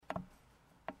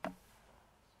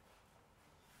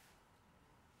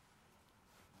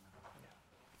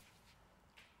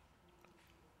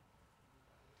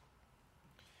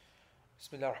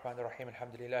بسم الله الرحمن الرحيم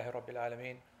الحمد لله رب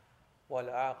العالمين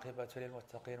والعاقبة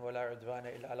للمتقين ولا عدوان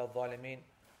إلا على الظالمين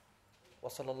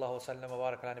وصلى الله وسلم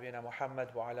وبارك على نبينا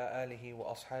محمد وعلى آله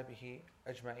وأصحابه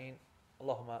أجمعين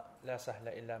اللهم لا سهل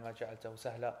إلا ما جعلته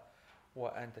سهلا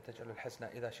وأنت تجعل الحزن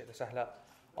إذا شئت سهلا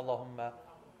اللهم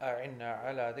أعنا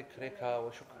على ذكرك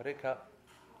وشكرك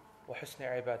وحسن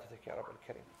عبادتك يا رب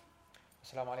الكريم.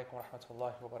 السلام عليكم ورحمة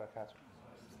الله وبركاته.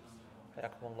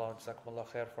 حياكم الله وجزاكم الله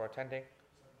خير for attending.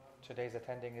 Today's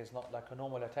attending is not like a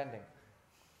normal attending.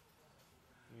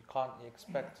 You can't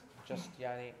expect just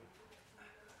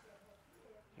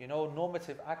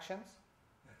normative actions,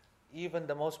 even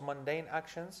the most mundane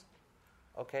actions.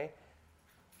 Okay.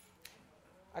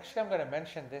 Actually, I'm going to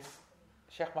mention this.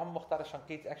 Sheikh Muhammad Mukhtar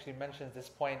al-Shanqiti actually mentions this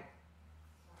point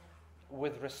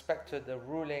with respect to the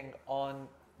ruling on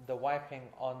the wiping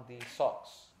on the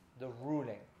socks. The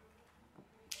ruling.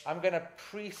 I'm going to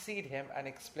precede him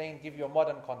and give you a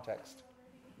modern context.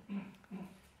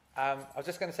 I was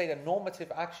just going to say that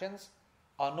normative actions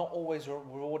are not always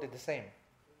rewarded the same.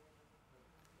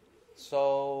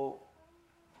 So,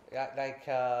 What's going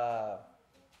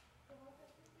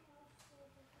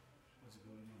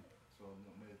on? So,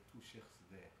 two sheikhs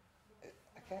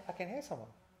there. I can hear someone.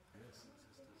 Yes,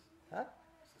 sisters. Huh?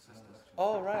 Sisters.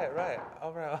 Oh, right. I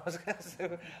was going to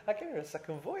say, I can hear a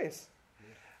second voice.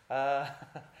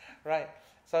 Right.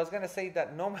 So I was going to say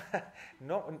that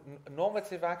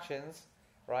normative actions,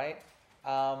 right,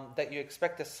 that you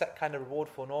expect a set kind of reward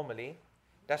for normally,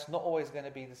 that's not always going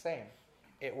to be the same.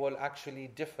 It will actually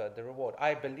differ, the reward.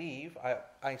 I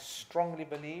strongly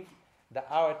believe that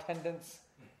our attendance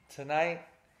tonight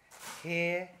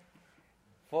here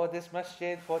for this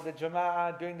masjid, for the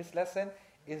jama'ah during this lesson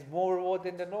is more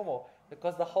rewarding than normal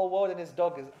because the whole world and his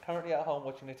dog is currently at home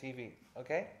watching the TV.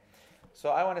 Okay?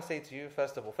 So I want to say to you,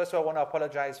 first of all, I want to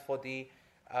apologize for the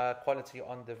quality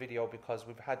on the video because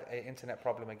we've had an internet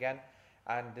problem again,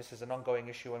 and this is an ongoing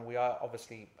issue, and we are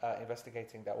obviously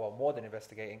investigating that. Well, more than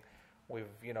investigating, we've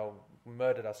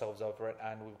murdered ourselves over it,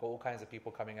 and we've got all kinds of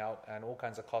people coming out and all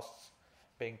kinds of costs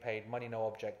being paid, money no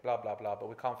object, blah blah blah. But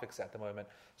we can't fix it at the moment,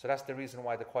 so that's the reason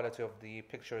why the quality of the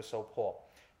picture is so poor.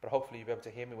 But hopefully you'll be able to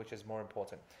hear me, which is more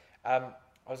important. I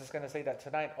was just going to say that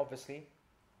tonight, obviously.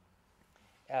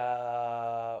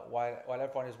 While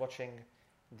everyone is watching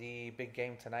the big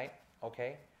game tonight,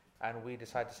 okay, and we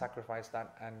decide to sacrifice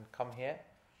that and come here,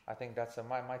 I think that's a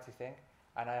mighty thing,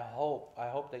 and I hope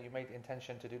that you made the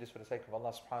intention to do this for the sake of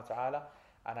Allah subhanahu wa ta'ala,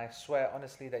 and I swear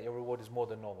honestly that your reward is more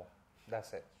than normal.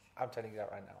 That's it. I'm telling you that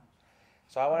right now.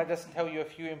 So I want to just tell you a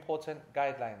few important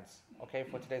guidelines, okay,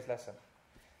 for today's lesson.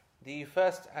 The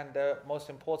first and the most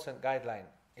important guideline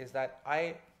is that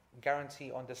I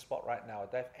guarantee on the spot right now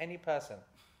that if any person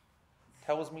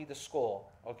tells me the score,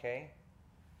 okay,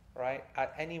 right,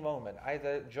 at any moment,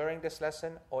 either during this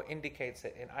lesson or indicates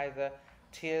it in either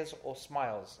tears or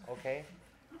smiles, okay,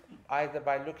 either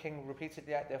by looking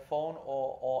repeatedly at their phone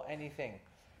or anything,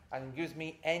 and gives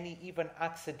me any even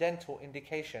accidental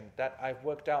indication that I've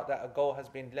worked out that a goal has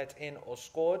been let in or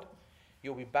scored,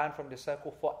 you'll be banned from the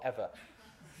circle forever,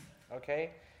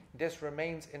 okay? This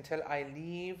remains until I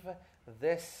leave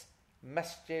this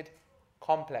masjid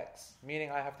complex,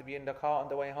 meaning I have to be in the car on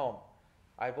the way home.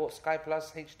 I bought Sky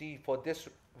Plus HD for this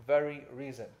very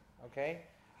reason, okay?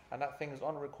 And that thing is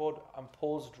on record and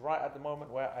paused right at the moment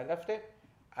where I left it,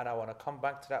 and I want to come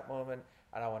back to that moment,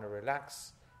 and I want to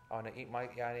relax. I want to eat my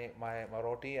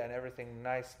roti and everything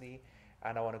nicely,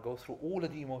 and I want to go through all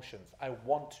of the emotions. I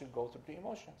want to go through the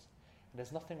emotions. And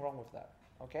there's nothing wrong with that,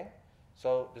 okay?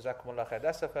 So, jazakumullah khair.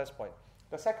 That's the first point.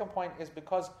 The second point is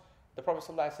because the Prophet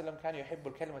ﷺ كان يحب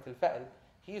الكلمة الفأل.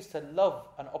 He used to love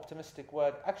an optimistic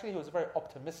word. Actually, he was a very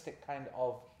optimistic kind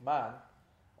of man.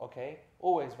 Okay,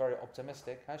 always very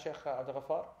optimistic. Huh, Sheikh Abdul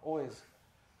Ghaffar? Always.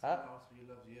 Huh? He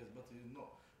loves yes, but he's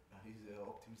not. He's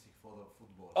optimistic for the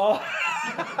football. Oh.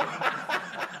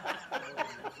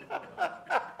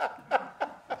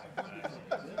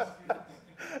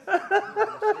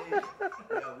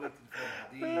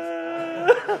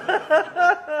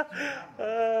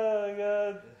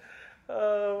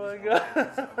 Oh my God.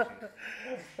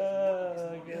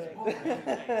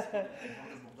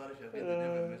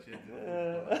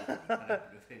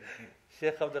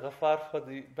 Sheikh Abdul Ghaffar, for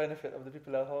the benefit of the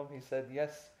people at home, he said,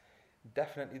 yes,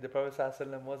 definitely the Prophet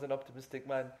ﷺ was an optimistic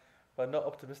man, but not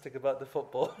optimistic about the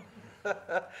football.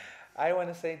 I want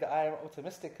to say that I am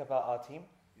optimistic about our team.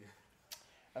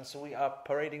 And so we are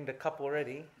parading the cup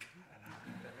already.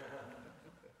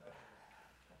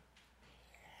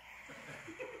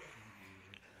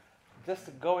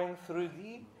 Just going through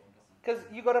because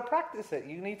you got to practice it.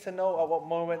 You need to know at what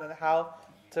moment and how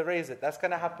to raise it. That's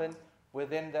going to happen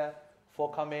within the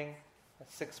forthcoming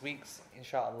 6 weeks,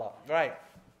 inshallah. Right.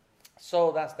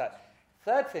 So that's that.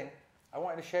 Third thing, I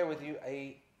wanted to share with you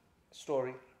a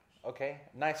story, okay?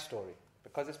 Nice story,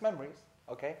 because it's memories,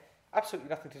 okay? Absolutely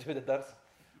nothing to do with the dars,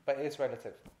 but it is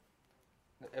relative.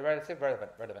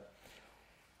 Relevant.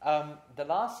 The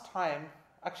last time,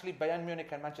 actually Bayern Munich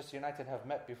and Manchester United have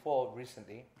met before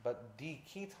recently, but the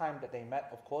key time that they met,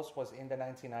 of course, was in the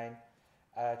 99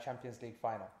 Champions League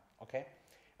final, okay?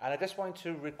 And I just want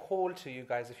to recall to you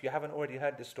guys, if you haven't already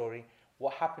heard this story,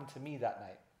 what happened to me that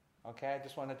night, okay? I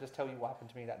just want to tell you what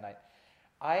happened to me that night.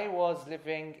 I was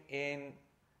living in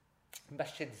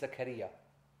Masjid Zakaria.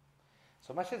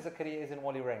 So Masjid Zakaria is in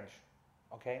Wali Range,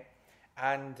 okay?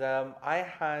 And I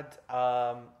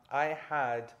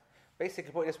had,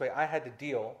 basically put it this way, I had a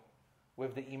deal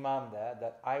with the imam there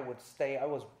that I would stay. I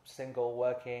was single,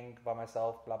 working by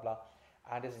myself, blah, blah.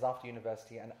 And this is after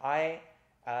university. And I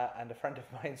and a friend of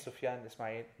mine, Sufyan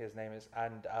Ismail, his name is,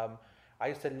 and I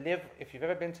used to live, if you've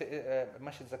ever been to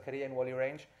Masjid Zakaria in Wali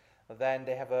Range, then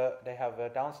they have a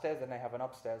downstairs and they have an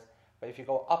upstairs. But if you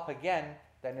go up again,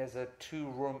 then there's a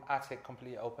 2-room attic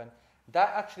completely open.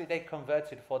 That actually they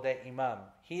converted for their imam.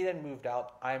 He then moved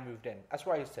out, I moved in. That's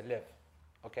where I used to live,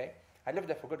 okay? I lived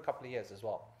there for a good couple of years as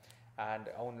well. And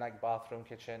owned like bathroom,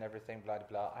 kitchen, everything, blah,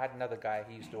 blah. I had another guy,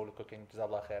 he used to do all the cooking,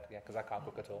 Jazakallah khair, yeah, because I can't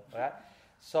cook at all, right?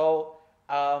 So,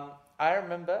 I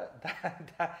remember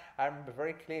I remember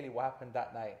very clearly what happened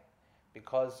that night.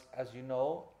 Because, as you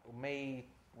know, May,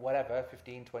 whatever,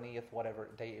 15th, 20th, whatever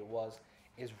day it was,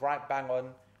 is right bang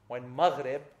on when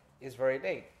Maghrib is very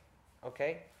late,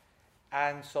 okay?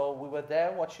 And so we were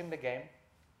there watching the game.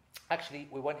 Actually,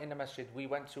 we went in the masjid. We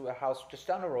went to a house just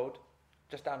down the road,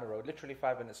 literally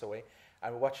 5 minutes away,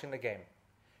 and we're watching the game.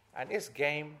 And this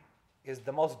game is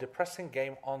the most depressing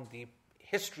game in the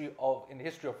history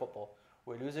of football.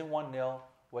 We're losing 1-0.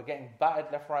 We're getting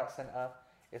battered left, right, center.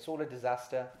 It's all a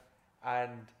disaster.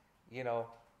 And, you know,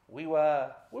 we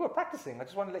were practicing. I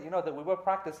just want to let you know that we were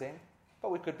practicing,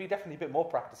 but we could be definitely a bit more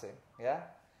practicing, yeah?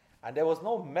 And there was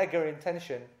no mega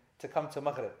intention to come to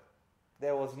Maghrib.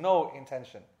 There was no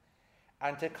intention.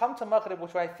 And to come to Maghrib,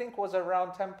 which I think was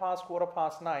around 10 past,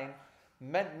 9,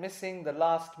 meant missing the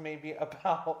last maybe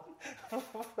about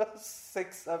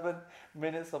 6-7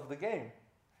 minutes of the game.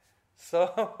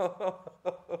 So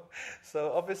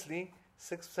obviously,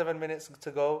 6-7 minutes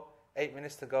to go, 8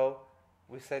 minutes to go,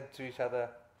 we said to each other,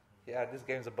 yeah, this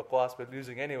game's a bakwas, we're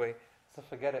losing anyway, so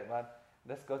forget it, man.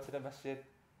 Let's go to the masjid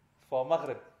for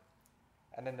Maghrib.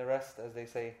 And then the rest, as they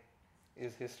say,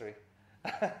 is history.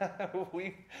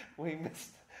 we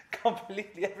missed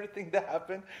completely everything that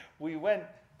happened. We went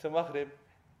to Maghrib.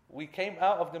 We came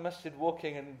out of the masjid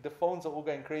walking, and the phones are all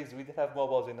going crazy. We didn't have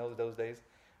mobiles in those days.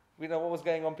 We know what was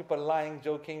going on. People lying,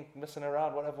 joking, messing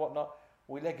around, whatnot.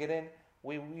 We legged it in.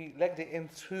 We legged it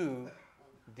into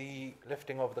the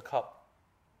lifting of the cup.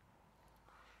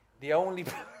 The only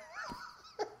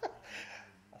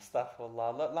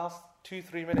Astaghfirullah. Last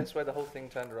 2-3 minutes where the whole thing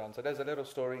turned around. So there's a little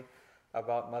story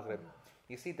about Maghrib.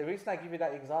 You see, the reason I give you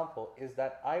that example is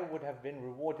that I would have been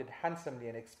rewarded handsomely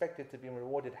and expected to be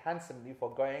rewarded handsomely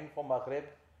for going for Maghrib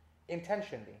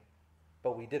intentionally.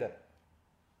 But we didn't.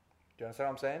 Do you understand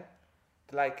what I'm saying?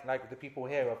 Like the people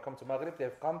here who have come to Maghrib,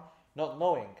 they've come not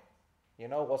knowing, you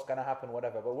know, what's going to happen,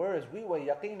 whatever. But whereas we were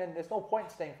yaqeen, and there's no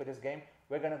point staying for this game,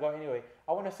 we're going to go anyway.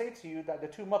 I want to say to you that the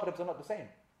 2 Maghribs are not the same.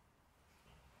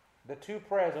 The 2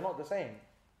 prayers are not the same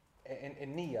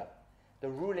in niyyah. The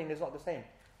ruling is not the same.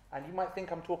 And you might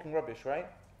think I'm talking rubbish, right?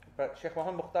 But Sheikh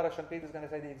Muhammad Mukhtar al-Shanqiti is going to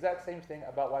say the exact same thing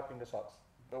about wiping the socks.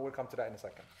 But we'll come to that in a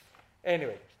second.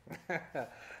 Anyway.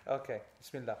 Okay.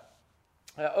 Bismillah.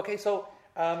 Okay, so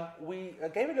we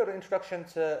gave a little introduction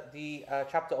to the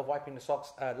chapter of wiping the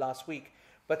socks last week.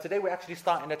 But today we're actually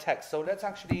starting the text. So let's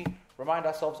actually remind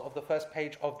ourselves of the first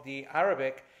page of the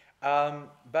Arabic.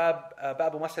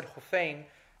 Babu Masjid Khuffain,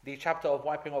 the chapter of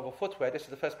wiping over footwear. This is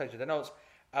the first page of the notes.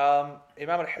 Imam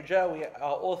al-Hijawi,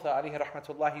 our author, alayhi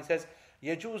rahmatullah, he says,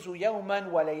 يجوز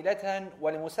يوما وليلة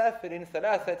ولمسافر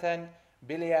 3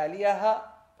 بلياليها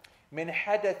من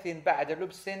حدث بعد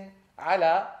لبس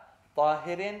على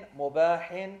طاهر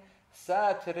مباح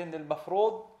ساتر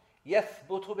للمفروض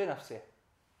يثبت بنفسه.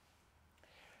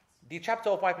 The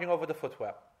chapter of wiping over the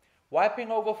footwear. Wiping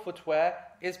over footwear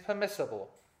is permissible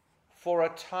for a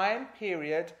time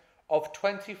period of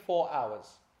 24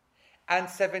 hours. And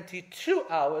 72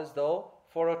 hours, though,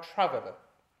 for a traveler.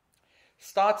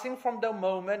 Starting from the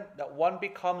moment that one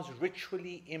becomes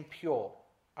ritually impure,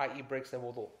 i.e. breaks their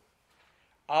wudu,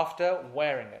 after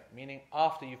wearing it, meaning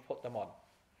after you've put them on.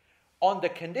 On the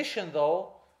condition,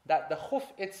 though, that the khuf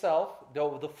itself,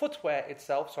 the footwear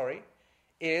itself,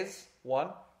 is 1,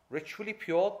 ritually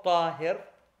pure, tahir.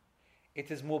 It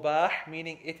is mubah,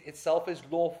 meaning it itself is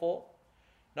lawful.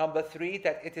 Number 3,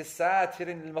 that it is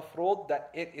satirin al-mafrud, that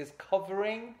it is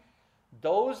covering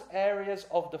those areas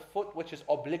of the foot which is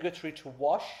obligatory to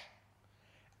wash.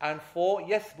 And 4,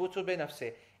 yathbutu bi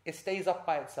nafsih, it stays up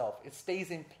by itself. It stays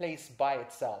in place by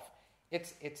itself.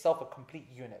 It's itself a complete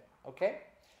unit. Okay?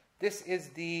 This is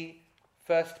the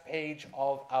first page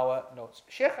of our notes.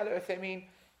 Shaykh Al-Uthaymeen,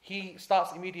 he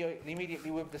starts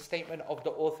immediately with the statement of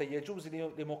the author, يَجُوزِ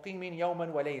لِمُقِيمٍ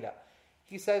يَوْمًا وَلَيْلًا.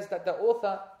 He says that the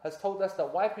author has told us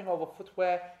that wiping over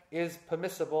footwear is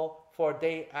permissible for a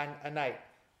day and a night.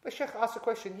 But Shaykh asks a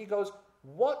question, he goes,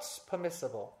 what's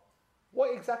permissible?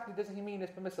 What exactly does he mean is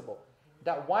permissible?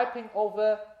 That wiping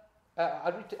over,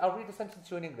 I'll read the sentence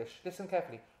to you in English, listen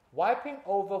carefully. Wiping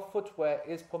over footwear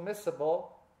is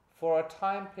permissible for a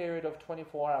time period of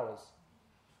 24 hours.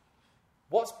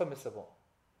 What's permissible?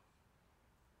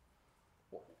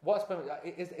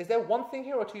 Is there one thing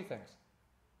here or two things?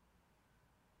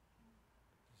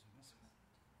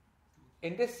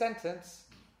 In this sentence,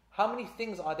 how many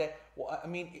things are there? Well, let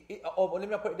me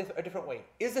put it a different way.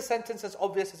 Is the sentence as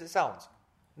obvious as it sounds?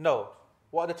 No.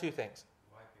 What are the two things?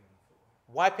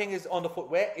 Wiping is on the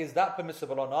footwear. Is that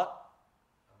permissible or not?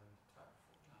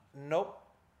 No.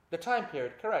 The time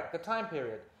period, correct. The time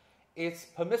period. It's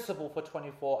permissible for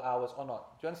 24 hours or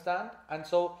not. Do you understand? And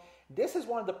so, this is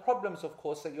one of the problems, of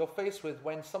course, that you're faced with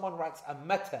when someone writes a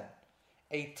matan,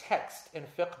 a text in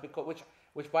fiqh,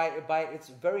 which by its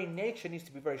very nature needs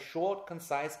to be very short,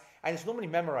 concise, and it's normally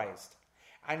memorized.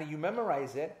 And you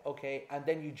memorize it, okay, and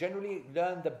then you generally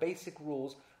learn the basic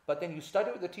rules, but then you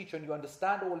study with the teacher and you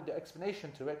understand all the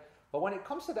explanation to it. But when it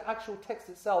comes to the actual text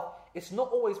itself, it's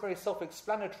not always very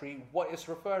self-explanatory what it's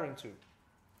referring to.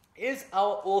 Is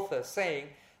our author saying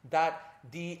that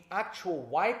the actual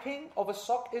wiping of a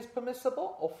sock is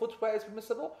permissible or footwear is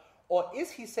permissible? Or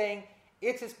is he saying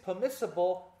it is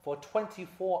permissible for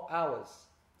 24 hours?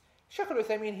 Shaykh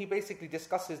al-Uthaymeen, he basically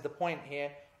discusses the point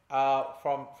here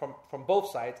from both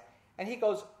sides, and he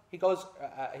goes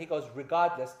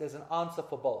regardless, there's an answer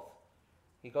for both.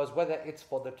 He goes whether it's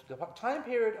for the time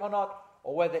period or not,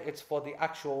 or whether it's for the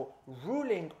actual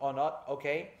ruling or not,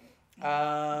 okay,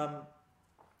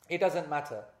 it doesn't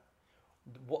matter.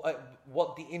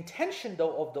 What the intention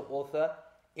though of the author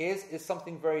is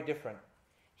something very different.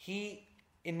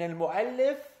 إن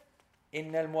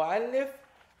المؤلف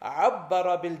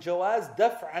عبر بالجواز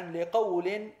دفعا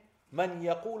لقول من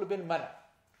يقول بالمنع.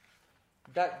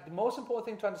 That the most important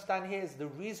thing to understand here is the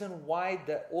reason why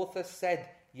the author said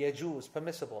yajuz,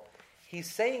 permissible. He's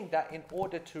saying that in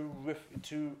order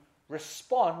to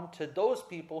respond to those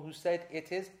people who said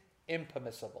it is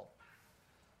impermissible.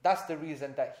 That's the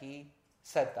reason that he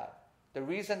said that. The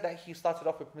reason that he started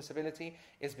off with permissibility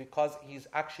is because he's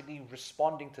actually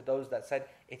responding to those that said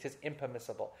it is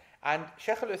impermissible. And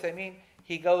Shaykh al-Uthaymeen,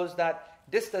 he goes that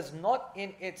this does not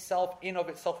in of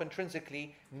itself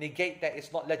intrinsically negate that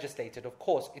it's not legislated. Of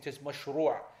course, it is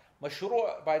mashru'.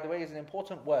 Mashru', by the way, is an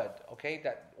important word, okay,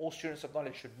 that all students of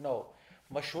knowledge should know.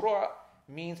 Mashru'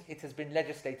 means it has been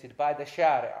legislated by the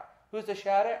shari'. Who's the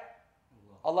shari'?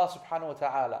 Allah subhanahu wa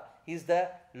ta'ala. He's the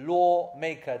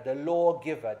lawmaker, the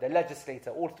lawgiver, the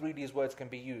legislator. All three of these words can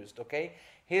be used, okay?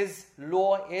 His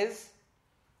law is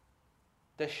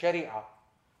the sharia,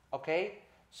 okay?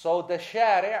 So the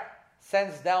shari'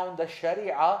 sends down the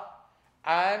sharia,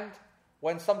 and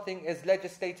when something is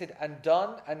legislated and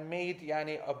done and made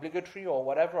obligatory or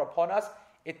whatever upon us,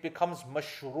 it becomes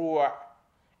mashru'.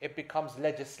 It becomes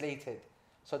legislated.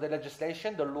 So the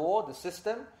legislation, the law, the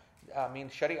system,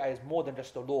 Sharia is more than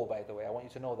just a law, by the way. I want you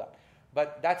to know that.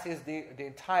 But that is the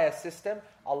entire system.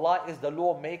 Allah is the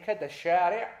lawmaker, the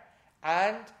shari',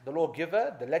 and the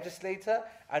lawgiver, the legislator.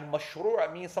 And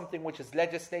mashru' means something which is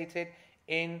legislated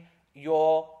in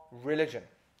your religion.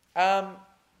 And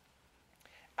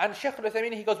Shaykh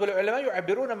al-Uthaymeen, he goes, وَالْعُلَمَاء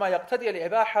يُعَبِّرُونَ مَا يَقْتَدِيَ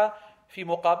الْإِبَاحَةِ فِي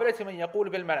مُقَابَلَةِ مَنْ يَقُولُ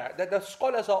بِالْمَنْعِ. That the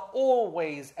scholars are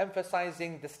always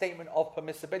emphasizing the statement of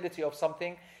permissibility of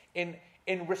something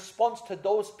in response to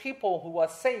those people who are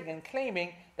saying and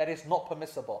claiming that it's not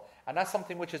permissible. And that's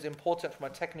something which is important from a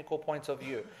technical point of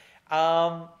view.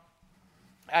 And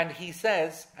he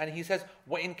says,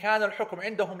 وَإِنْ كَانَ الْحُكْمُ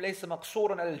عِنْدَهُمْ لَيْسَ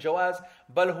مَقْصُورًا عَلَى الْجَوَازِ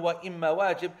بَلْ هُوَ إِمَّا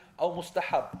وَاجِبْ أَوْ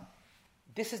مُسْتَحَبْ.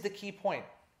 This is the key point.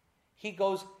 He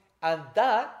goes, and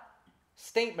that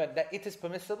statement that it is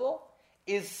permissible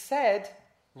is said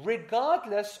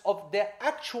regardless of their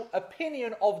actual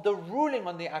opinion of the ruling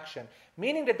on the action.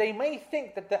 Meaning that they may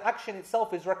think that the action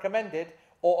itself is recommended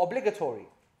or obligatory. Do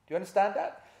you understand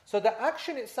that? So the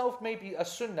action itself may be a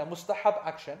sunnah, mustahab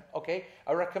action, okay,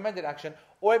 a recommended action,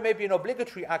 or it may be an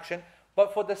obligatory action,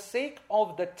 But for the sake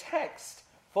of the text,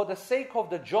 for the sake of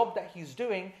the job that he's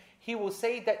doing, he will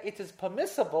say that it is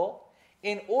permissible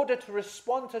in order to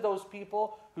respond to those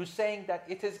people who are saying that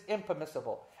it is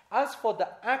impermissible. As for the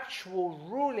actual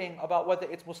ruling about whether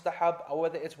it's mustahab or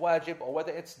whether it's wajib or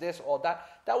whether it's this or that,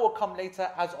 that will come later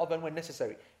as of and when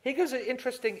necessary. He gives an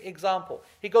interesting example.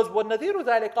 He goes, وَالنَّذِيرُ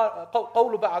ذَلِكَ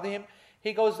قَوْلُ بَعْضِهِمْ.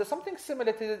 He goes, something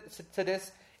similar to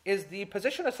this is the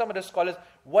position of some of the scholars.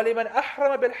 وَلِمَنْ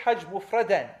أَحْرَمَ بِالْحَجِّ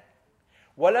مُفْرَدًا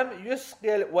وَلَمْ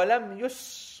يُسْقِلْ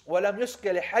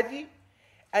الْحَجِّ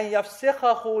أَنْ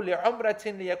يَفْسِخَهُ لِعُمْرَةٍ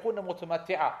لِيَكُونَ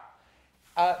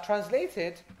مُتَمَتِّعًا.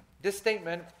 Translated, this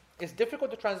statement is difficult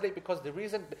to translate because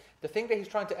the thing that he's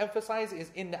trying to emphasize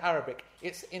is in the Arabic.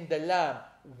 It's in the lam,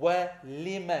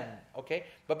 وَلِمَنْ. Okay?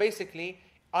 But basically,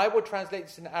 I would translate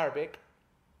this in Arabic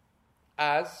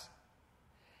as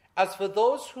for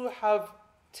those who have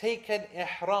taken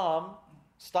ihram,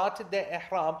 started their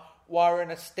ihram, or are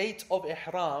in a state of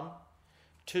ihram,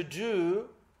 to do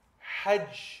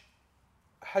Hajj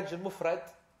al-Mufrad,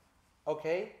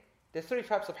 okay? There's 3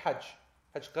 types of Hajj.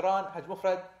 Hajj Qiran, Hajj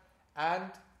Mufrad,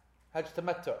 and Hajj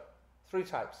Tamattu. 3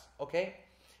 types, okay?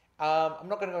 I'm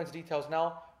not going to go into details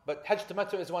now, but Hajj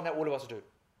Tamattu is the one that all of us do.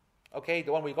 Okay,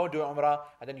 the one where you go and do Umrah,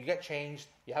 and then you get changed,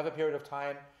 you have a period of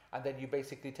time, and then you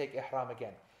basically take Ihram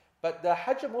again. But the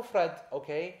Hajj Mufrad,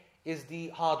 okay, is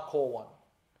the hardcore one.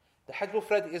 The Hajj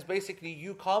Mufrad is basically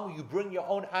you come, you bring your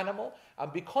own animal,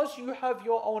 and because you have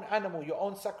your own animal, your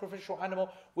own sacrificial animal,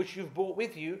 which you've brought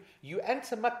with you, you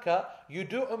enter Mecca, you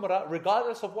do Umrah,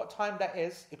 regardless of what time that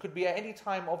is. It could be at any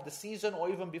time of the season or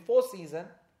even before season.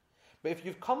 But if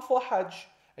you've come for Hajj,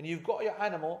 and you've got your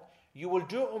animal, you will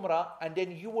do Umrah, and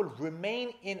then you will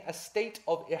remain in a state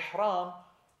of Ihram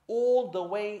all the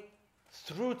way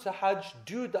through to Hajj,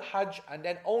 do the Hajj, and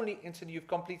then only until you've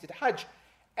completed Hajj,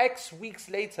 X weeks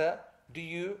later, do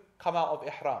you come out of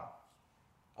Ihram.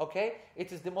 Okay?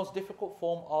 It is the most difficult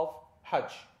form of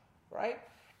Hajj, right?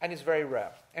 And it's very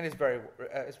rare. It's very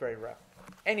rare.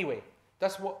 Anyway,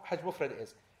 that's what Hajj Mufrad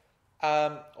is.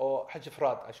 Or Hajj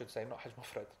Ifrad, I should say, not Hajj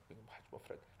Mufrad.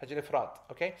 Hajj Ifrad,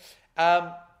 okay?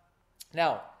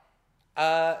 Now,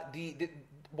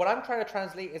 what I'm trying to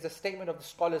translate is a statement of the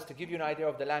scholars to give you an idea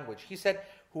of the language. He said,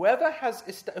 whoever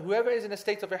is in a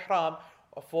state of ihram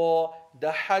for the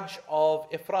Hajj of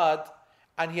Ifrad,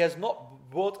 and he has not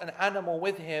brought an animal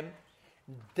with him,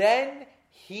 then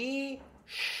he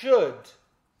should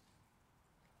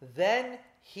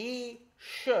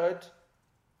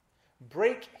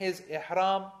break his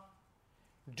ihram,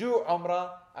 do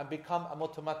Umrah, and become a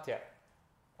mutamatti'.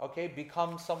 Okay,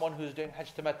 become someone who's doing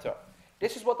Hajj Tamattu'.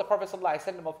 This is what the Prophet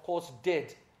ﷺ, of course,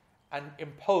 did and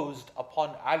imposed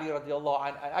upon Ali radiallahu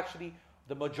anhu, and actually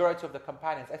the majority of the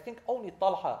companions. I think only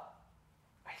Talha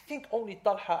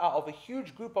out of a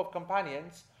huge group of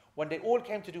companions, when they all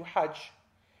came to do Hajj,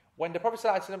 when the Prophet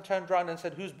ﷺ turned around and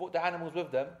said, who's brought the animals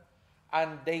with them?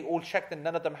 And they all checked and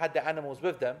none of them had the animals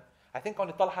with them. I think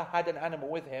only Talha had an animal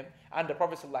with him and the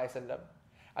Prophet ﷺ.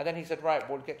 And then he said, right,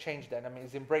 we'll get changed then. I mean,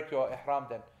 break your ihram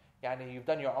then. Yani, you've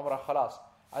done your umrah, khalas.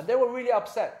 And they were really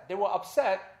upset. They were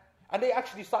upset, and they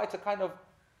actually started to kind of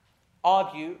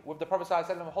argue with the Prophet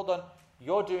ﷺ, hold on,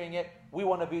 you're doing it, we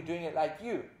want to be doing it like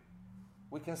you.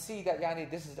 We can see that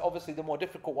this is obviously the more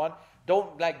difficult one.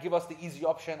 Don't give us the easy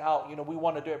option out, we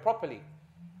want to do it properly.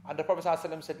 And the Prophet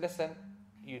ﷺ said, listen,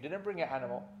 you didn't bring an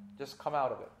animal, just come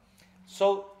out of it.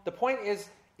 So the point is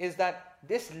that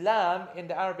this lam in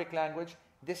the Arabic language,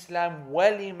 this lam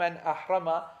waliman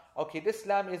ahrama, okay, this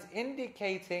lam is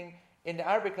indicating in the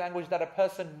Arabic language that a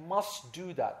person must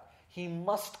do that. He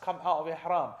must come out of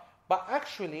ihram. But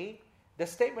actually, the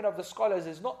statement of the scholars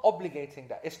is not obligating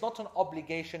that. It's not an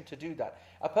obligation to do that.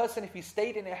 A person, if he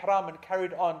stayed in ihram and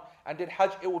carried on and did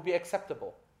hajj, it would be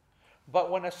acceptable. But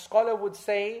when a scholar would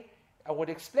say, and would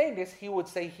explain this, he would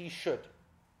say he should.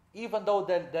 Even though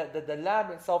the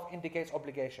lam itself indicates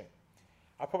obligation.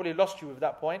 I probably lost you with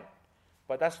that point,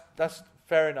 but that's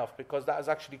fair enough, because that is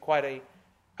actually quite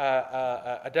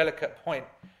a delicate point.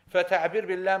 فتعبير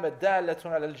باللام الدالة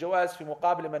على الجواز في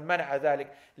مقابل من منع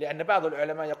ذلك لأن بعض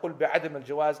العلماء يقول بعدم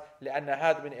الجواز لأن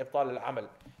هذا من إبطال العمل.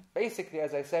 Basically,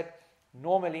 as I said,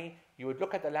 normally you would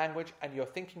look at the language and you're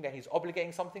thinking that he's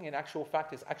obligating something. In actual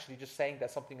fact, it's actually just saying that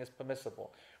something is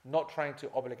permissible, not trying to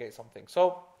obligate something.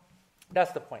 So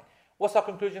that's the point. What's our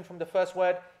conclusion from the first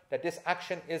word? That this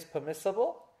action is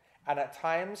permissible, and at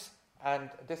times, and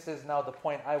this is now the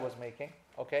point I was making,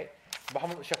 okay?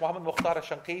 Sheikh Muhammad Mukhtar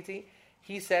al-Shanqiti,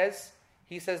 he says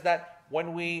that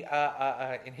when we,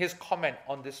 in his comment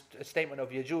on this statement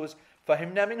of يجوز,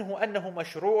 فهمنا منه أنه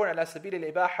مشروع على سبيل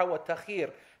الإباحة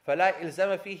والتخيير فلا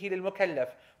إلزام فيه للمكلف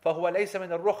فهو ليس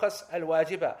من الرخص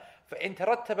الواجبة فإن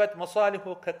ترتبت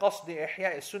مصالح كقصد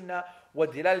إحياء السنة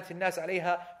ودلالة الناس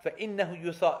عليها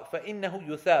فإنه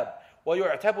يثاب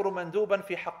ويعتبر مندوبا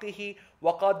في حقه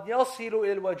وقد يصل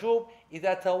إلى الوجوب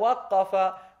إذا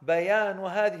توقف بيان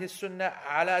هذه السنة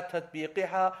على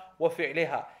تطبيقها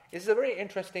وفعلها. This is a very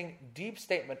interesting, deep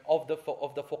statement of the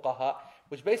fuqaha,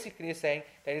 which basically is saying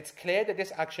that it's clear that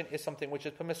this action is something which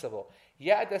is permissible.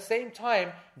 Yet at the same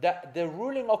time, that the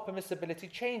ruling of permissibility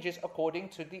changes according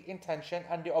to the intention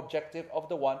and the objective of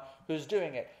the one who's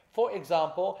doing it. For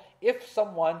example, if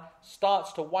someone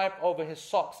starts to wipe over his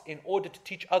socks in order to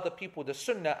teach other people the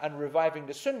sunnah and reviving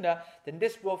the sunnah, then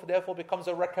this will therefore becomes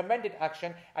a recommended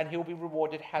action and he will be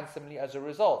rewarded handsomely as a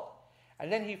result.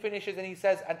 And then he finishes and he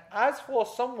says, and as for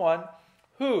someone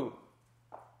who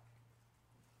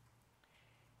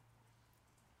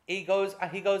he goes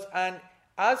and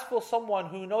as for someone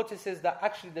who notices that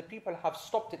actually the people have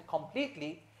stopped it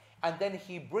completely, and then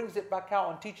he brings it back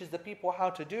out and teaches the people how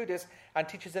to do this and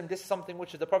teaches them this is something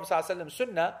which is the Prophet ﷺ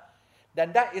sunnah,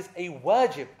 then that is a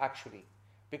wajib actually.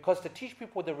 Because to teach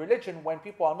people the religion when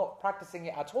people are not practicing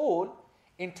it at all,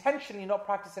 intentionally not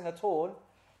practicing at all,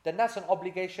 then that's an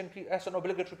obligatory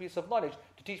piece of knowledge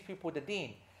to teach people the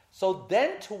deen. So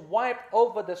then to wipe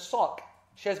over the sock,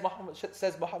 says Muhammad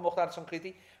Mukhtar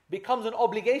Sanqiti, becomes an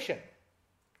obligation.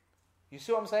 You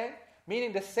see what I'm saying?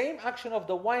 Meaning the same action of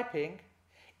the wiping,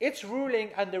 its ruling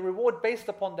and the reward based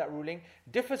upon that ruling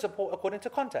differs according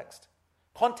to context.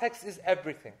 Context is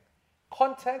everything.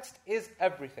 Context is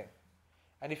everything.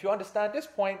 And if you understand this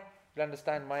point, you'll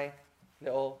understand my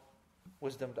little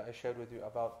wisdom that I shared with you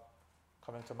about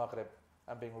coming to Maghrib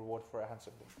and being rewarded for it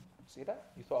handsomely. See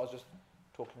that? You thought I was just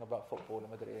talking about football and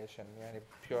moderation,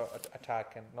 pure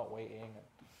attack and not waiting. And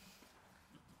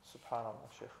Subhanallah,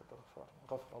 Shaykh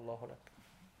Ghafar lak.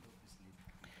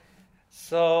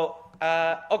 So,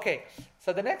 okay.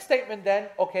 So the next statement then,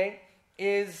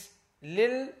 is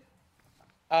lil.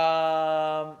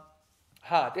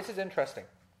 This is interesting.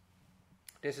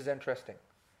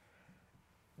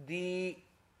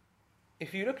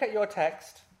 If you look at your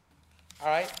text, all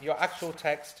right, your actual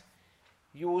text,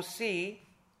 you will see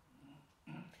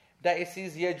that it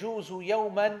says يَجُوزُ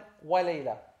يَوْمًا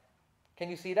وَلَيْلًا. Can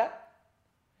you see that?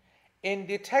 In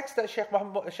the text that Shaykh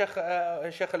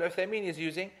Al-Uthaymeen is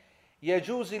using,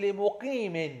 يَجُوزُ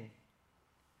لِمُقِيمٍ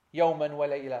يَوْمًا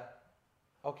وَلَيْلًا.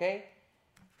 Okay?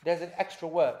 There's an extra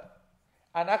word.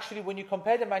 And actually when you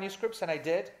compare the manuscripts, and I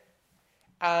did,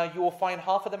 you will find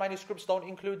half of the manuscripts don't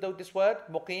include this word,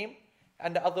 muqim,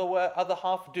 and the other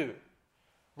half do.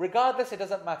 Regardless, it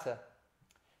doesn't matter.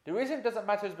 The reason it doesn't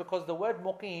matter is because the word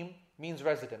muqim means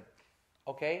resident.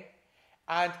 Okay?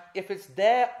 And if it's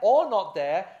there or not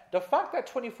there, the fact that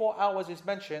 24 hours is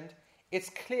mentioned, it's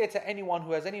clear to anyone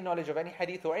who has any knowledge of any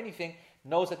hadith or anything,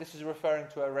 knows that this is referring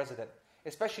to a resident.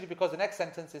 Especially because the next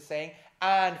sentence is saying,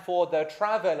 and for the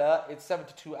traveler, it's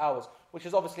 72 hours, which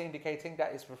is obviously indicating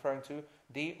that it's referring to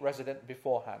the resident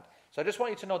beforehand. So I just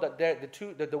want you to know that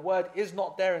the word is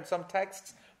not there in some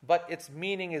texts, but its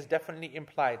meaning is definitely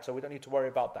implied, so we don't need to worry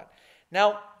about that.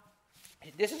 Now,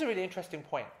 this is a really interesting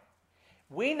point.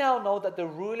 We now know that the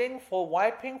ruling for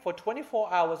wiping for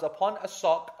 24 hours upon a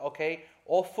sock,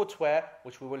 or footwear,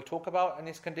 which we will talk about in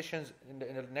its conditions in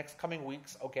the next coming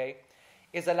weeks,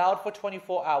 is allowed for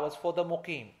 24 hours for the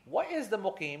muqim. What is the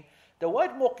muqim? The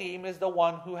word muqim is the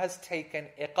one who has taken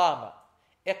iqama.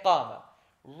 Iqama,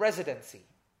 residency.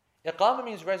 Iqama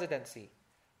means residency.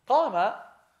 Iqama,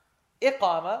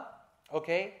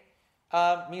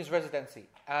 means residency.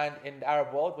 And in the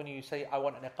Arab world, when you say, I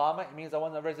want an iqama, it means I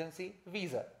want a residency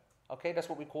visa. That's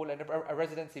what we call a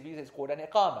residency visa. It's called an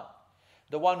iqama.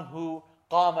 The one who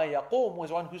qama yaqum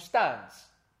is one who stands.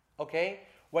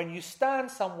 When you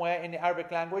stand somewhere in the Arabic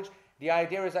language, the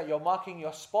idea is that you're marking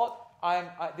your spot.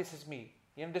 This is me.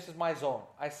 This is my zone.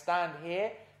 I stand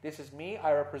here. This is me.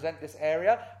 I represent this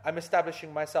area. I'm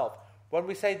establishing myself. When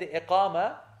we say the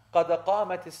iqama, قَدْ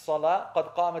قَامَتِ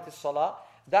الصَّلَاةِ,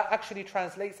 that actually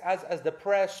translates as the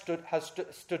prayer has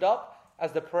stood up,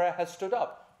 as the prayer has stood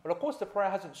up. Well, of course, the prayer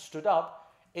hasn't stood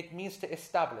up. It means to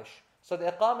establish. So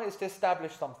the iqama is to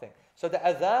establish something. So the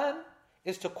adhan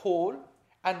is to call,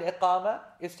 and the iqama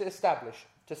is to establish,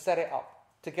 to set it up,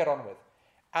 to get on with.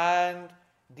 And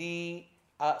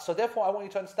so therefore, I want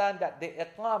you to understand that the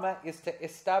iqama is to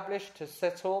establish, to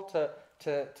settle,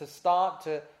 to start,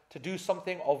 to do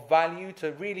something of value,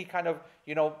 to really kind of,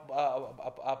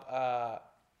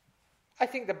 I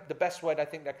think the best word I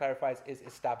think that clarifies is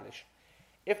establish.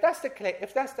 If that's the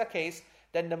case,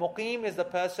 then the muqim is the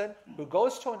person who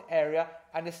goes to an area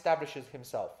and establishes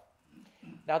himself.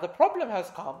 Now the problem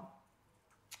has come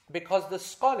because the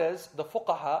scholars, the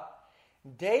fuqaha,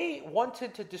 they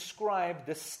wanted to describe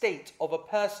the state of a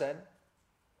person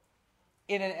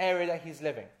in an area that he's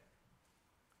living.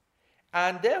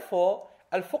 And therefore,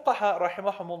 al-fuqaha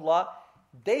rahimahumullah,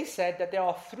 they said that there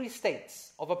are three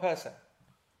states of a person.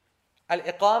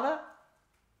 Al-iqama,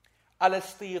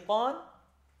 al-istitan,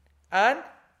 and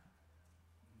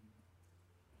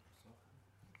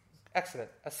excellent,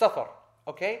 al-safar.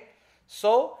 Okay?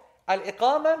 So,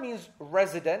 al-iqama means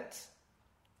resident.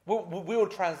 We will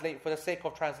translate for the sake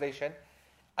of translation.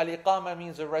 Al-iqama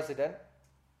means a resident.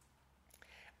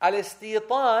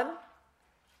 Al-istitan,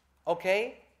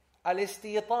 okay?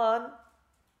 Al-istitan,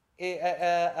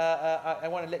 I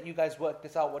want to let you guys work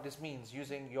this out, what this means,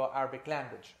 using your Arabic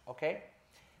language, okay?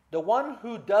 The one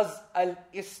who does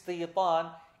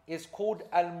al-istitan is called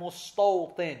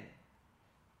al-mustawtin.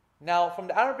 Now, from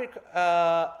the Arabic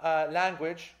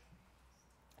language,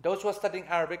 those who are studying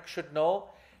Arabic should know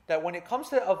that when it comes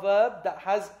to a verb that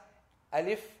has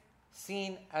alif,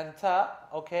 sin, and ta,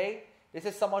 okay, this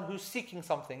is someone who's seeking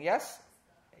something, yes?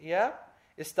 Yeah?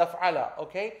 Istaf'ala,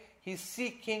 okay? He's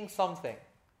seeking something.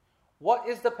 What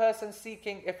is the person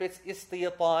seeking if it's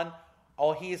istitan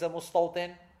or he is a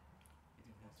mustawtin?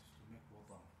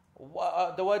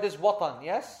 The word is watan,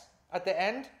 yes? At the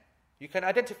end, you can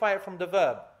identify it from the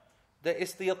verb. The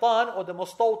istitan or the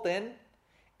mustawtin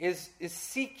is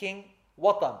seeking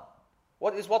watan.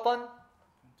 What is watan?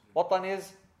 Watan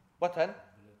is watan.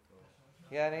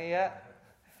 Yani ya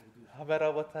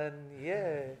hamara watan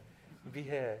ya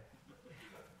biha.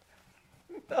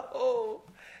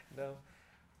 No.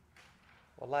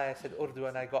 Wallahi, I said Urdu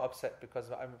and I got upset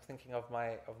because I'm thinking of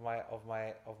my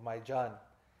Jan.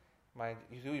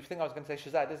 You think I was going to say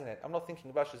Shazad, isn't it? I'm not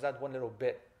thinking about Shazad one little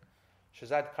bit.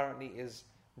 Shazad currently is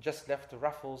just left the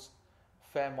Raffles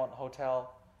Fairmont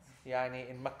Hotel, yani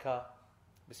in Mecca.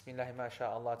 Bismillahi ma sha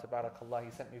Allah, tabarakallah.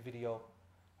 He sent me a video.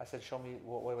 I said, show me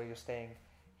where you're staying.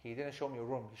 He didn't show me a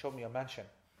room. He showed me a mansion.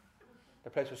 The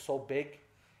place was so big.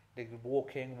 They were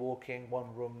walking,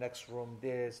 one room, next room,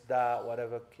 this, that,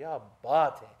 whatever. Kya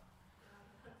baat hai.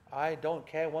 I don't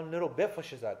care one little bit for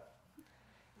Shazad.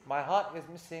 My heart is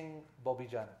missing Bobby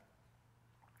Jan.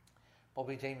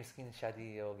 Bobby J miskin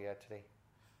shadi ho gaya today.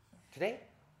 Today?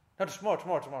 No,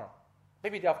 tomorrow.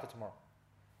 Maybe the day after tomorrow.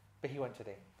 But he went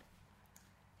today.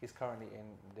 He's currently in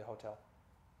the hotel.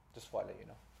 Just for I let you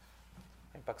know.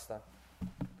 In Pakistan.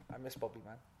 I miss Bobby,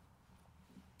 man.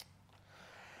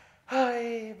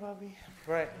 Hi, Bobby.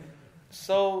 Right.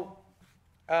 So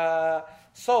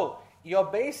you're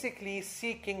basically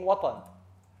seeking watan.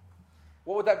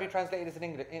 What would that be translated as in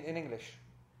English?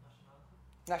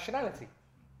 Nationality.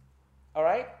 All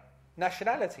right?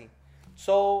 Nationality.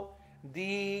 So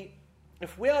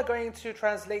if we are going to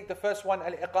translate the first one,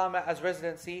 al-iqama, as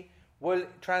residency, we'll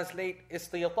translate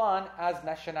istitan as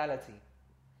nationality.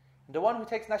 The one who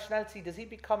takes nationality, does he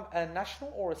become a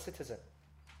national or a citizen?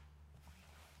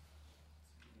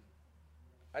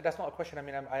 That's not a question. I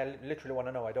mean, I literally want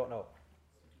to know. I don't know.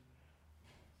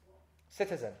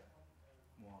 Citizen.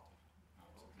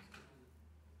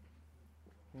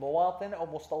 Muwatin or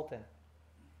mustawtin?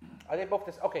 Are they both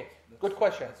this? Okay, good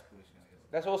question.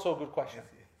 That's also a good question.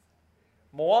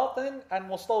 Muwatin and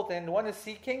mustawtin, one is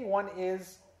seeking, one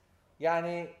is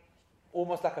yani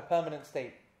almost like a permanent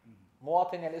state.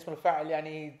 Muwatin and ism al-fa'il,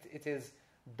 yani it is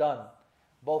done.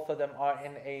 Both of them are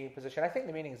in a position. I think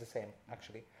the meaning is the same,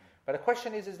 actually. But the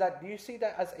question is that do you see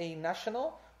that as a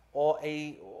national or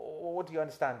what do you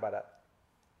understand by that?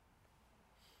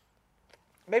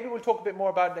 Maybe we'll talk a bit more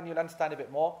about it, then you'll understand a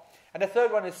bit more. And the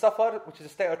third one is safar, which is a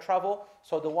state of travel.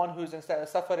 So the one who's in state of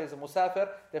safar is a musafir,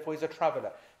 therefore he's a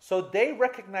traveler. So they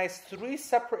recognize three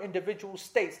separate individual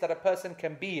states that a person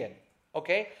can be in.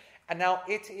 Okay? And now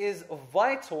it is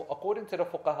vital, according to the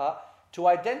fuqaha, to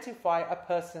identify a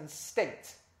person's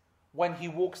state when he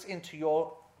walks into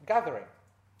your gathering.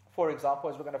 For example,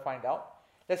 as we're going to find out,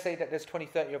 let's say that there's 20,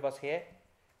 30 of us here.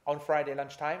 On Friday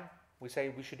lunchtime, we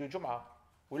say we should do Jum'ah.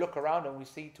 We look around and we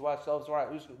see to ourselves, all right,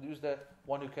 who's the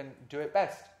one who can do it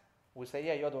best? We say,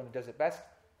 yeah, you're the one who does it best.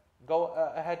 Go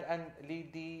ahead and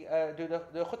lead do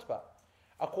the khutbah.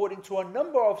 According to a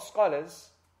number of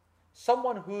scholars,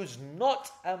 someone who's not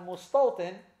a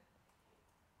mustawtin,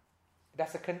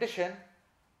 that's a condition,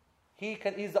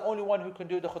 he's the only one who can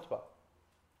do the khutbah.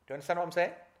 Do you understand what I'm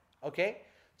saying? Okay?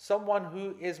 Someone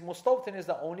who is mustawtin is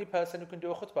the only person who can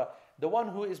do a khutbah. The one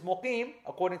who is muqim,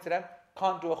 according to them,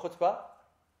 can't do a khutbah.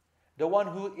 The one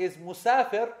who is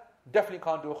musafir definitely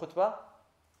can't do a khutbah.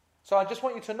 So I just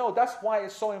want you to know that's why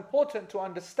it's so important to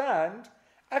understand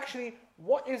actually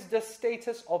what is the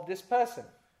status of this person.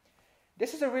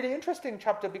 This is a really interesting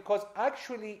chapter because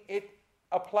actually it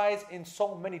applies in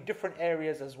so many different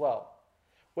areas as well.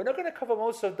 We're not going to cover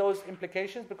most of those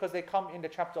implications because they come in the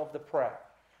chapter of the prayer.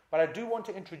 But I do want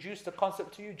to introduce the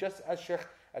concept to you just as Shaykh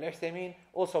Al-Uthaymeen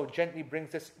also gently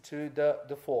brings this to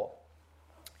the fore.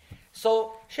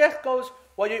 So Shaykh goes,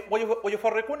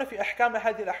 وَيُفَرِّقُونَ فِي أَحْكَامِ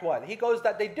هَذِهِ الْأَحْوَالِ. He goes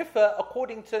that they differ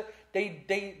according to,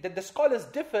 the scholars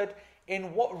differed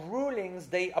in what rulings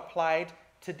they applied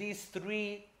to these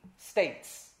three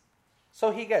states.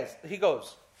 So he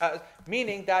goes,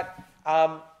 meaning that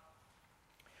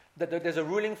there's a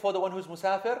ruling for the one who's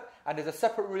musafir, and there's a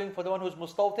separate ruling for the one who's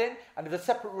mustawtin, and there's a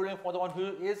separate ruling for the one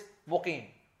who is muqim.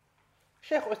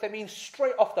 Shaykh Uthaymeen,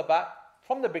 straight off the bat,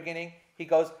 from the beginning, he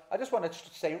goes, I just want to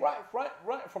say right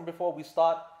from before we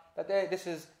start, that this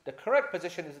is the correct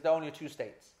position is there are only two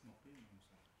states.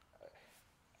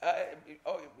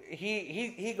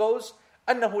 He goes,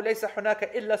 أنه ليس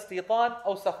هناك إلا استيطان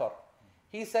أو سفر.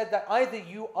 He said that either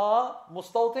you are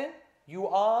mustawtin, you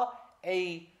are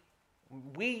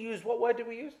what word do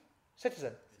we use?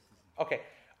 Citizen. Okay.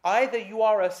 Either you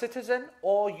are a citizen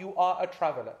or you are a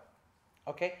traveler.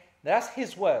 Okay. That's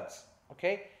his words.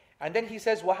 Okay. And then he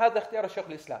says, وَهَذَا اخْتِيَارَ شَيْخُ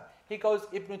الْإِسْلَامِ. He goes,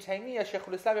 Ibn Taymiyyah, Shaykh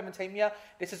al-Islam Ibn Taymiyyah,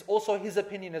 this is also his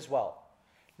opinion as well.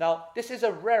 Now, this is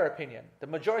a rare opinion. The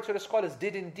majority of the scholars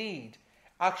did indeed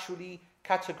actually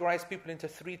categorize people into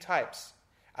three types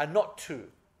and not two.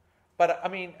 But I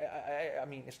mean,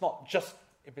 it's not just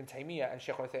Ibn Taymiyyah and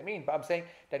Shaykh al-Uthaymeen, but I'm saying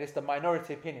that it's the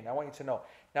minority opinion. I want you to know.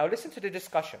 Now listen to the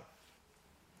discussion.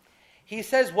 He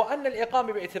says, وَأَنَّ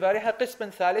الْإِقَامِ بِاعْتِبَارِهَا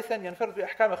قِسْمًا ثَالِثًا يَنْفَرْدُ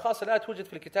بِأَحْكَامِ خَاصَةٍ لَا تُوجد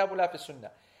فِي الْكِتَابِ وَلَا فِي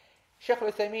السُّنَّةِ. Shaykh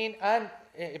al-Uthaymeen and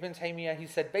Ibn Taymiyyah, he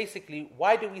said basically,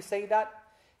 why do we say that?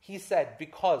 He said,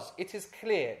 because it is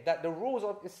clear that the rules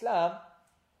of Islam,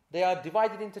 they are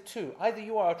divided into two. Either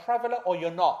you are a traveler or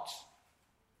you're not.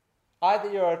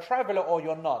 Either you're a traveler or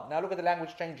you're not. Now look at the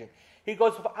language changing. He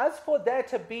goes, as for there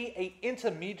to be an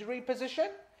intermediary position,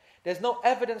 there's no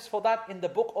evidence for that in the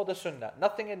book or the sunnah.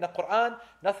 Nothing in the Quran,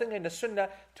 nothing in the sunnah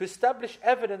to establish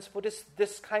evidence for this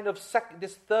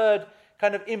third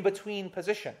kind of in-between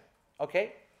position.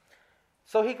 Okay?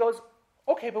 So he goes,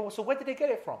 okay, but so where did they get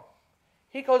it from?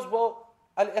 He goes, well,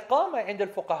 al-iqama عند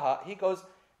الفقهاء. He goes,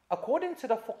 according to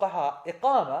the fuqaha,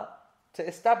 iqama, to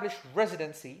establish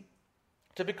residency,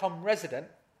 to become resident,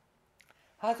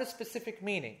 has a specific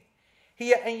meaning.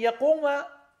 هي أن يقوم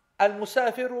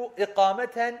المسافر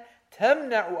إقامة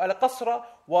تمنع القصر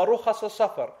ورخص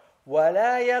السفر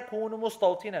ولا يكون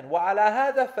مستوطنا وعلى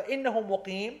هذا فإنه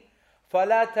مقيم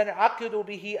فلا تنعقد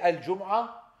به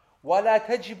الجمعة ولا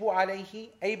تجب عليه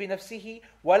أي بنفسه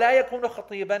ولا يكون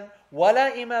خطيبا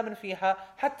ولا إماما فيها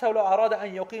حتى لو أراد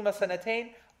أن يقيم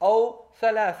سنتين أو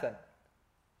ثلاثا.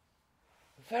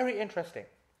 Very interesting.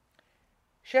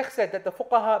 Sheikh said that the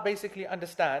fuqaha basically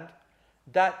understand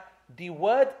that the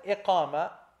word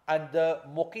iqama and the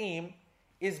muqim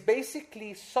is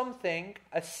basically something,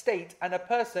 a state and a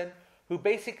person who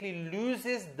basically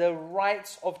loses the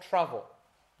rights of travel.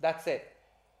 That's it.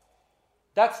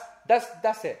 That's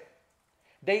it.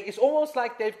 It's almost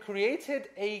like they've created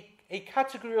a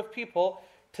category of people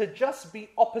to just be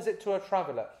opposite to a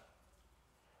traveler.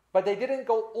 But they didn't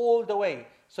go all the way.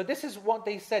 So this is what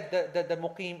they said the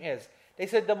muqim is. They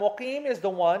said the muqim is the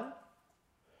one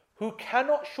who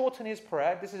cannot shorten his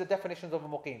prayer. This is the definitions of a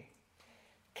muqim.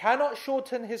 Cannot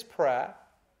shorten his prayer,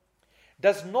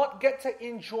 does not get to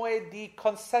enjoy the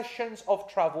concessions of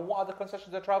travel. What are the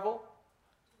concessions of travel?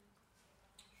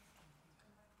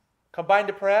 Combine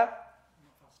the prayer,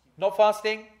 not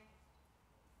fasting.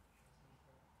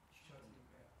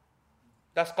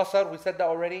 That's qasr, we said that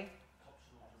already.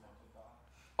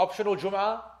 Optional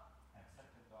Jum'ah.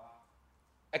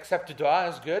 Accepted dua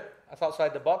is good. That's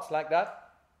outside the box, like that.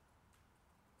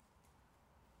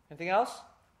 Anything else?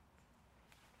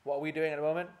 What are we doing at the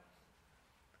moment?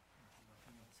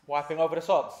 Wiping over the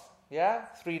socks. Yeah?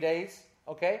 3 days.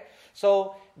 Okay?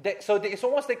 So it's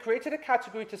almost they created a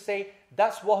category to say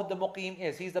that's what the muqim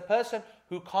is. He's the person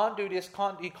who can't do this,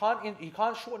 he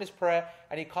can't shorten his prayer,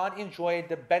 and he can't enjoy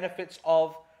the benefits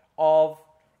of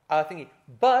thingy.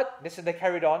 But this is they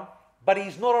carried on. But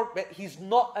he's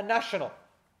not a national.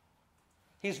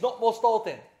 He's not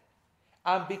mustawtin.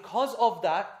 And because of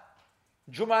that,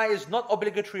 Jum'ah is not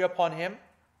obligatory upon him.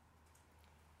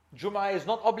 Jum'ah is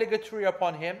not obligatory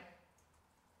upon him.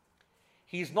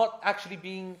 He's not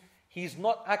actually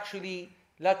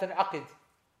لا تنعقد.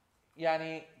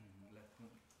 يعني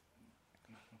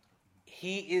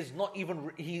he is not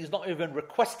even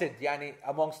requested yani,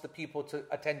 amongst the people to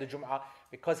attend the Jum'ah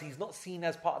because he's not seen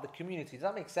as part of the community. Does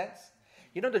that make sense?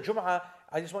 You know, the Jum'ah,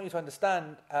 I just want you to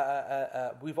understand,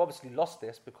 we've obviously lost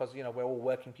this because, you know, we're all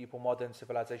working people, modern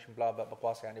civilization, blah, blah, blah,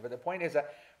 blah. But the point is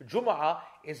that Jum'ah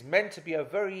is meant to be a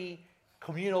very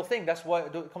communal thing. That's why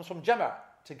it comes from Jama',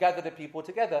 to gather the people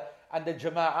together. And the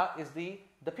Jama'ah is the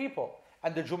people.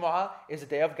 And the Jum'ah is a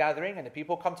day of gathering, and the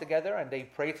people come together and they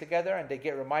pray together and they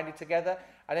get reminded together,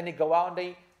 and then they go out and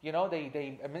they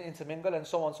intermingle and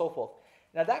so on and so forth.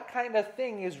 Now that kind of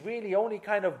thing is really only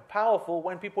kind of powerful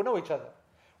when people know each other.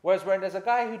 Whereas when there's a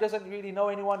guy who doesn't really know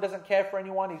anyone, doesn't care for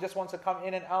anyone, he just wants to come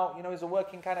in and out, you know, he's a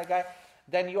working kind of guy,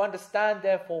 then you understand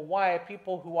therefore why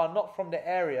people who are not from the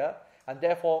area and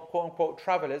therefore quote unquote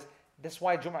travelers, that's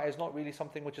why Jum'ah is not really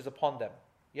something which is upon them.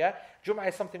 Yeah? Jum'ah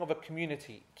is something of a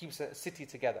community, keeps a city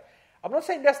together. I'm not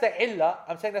saying that's the illah,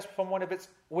 I'm saying that's from one of its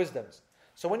wisdoms.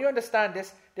 So when you understand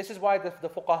this, this is why the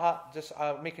fuqaha just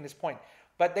are making this point.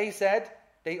 But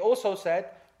they also said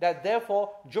that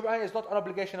therefore Jum'ah is not an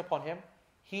obligation upon him.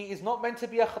 He is not meant to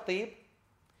be a khatib.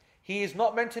 He is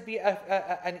not meant to be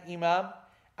an imam.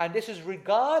 And this is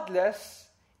regardless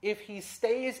if he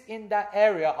stays in that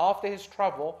area after his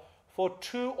travel for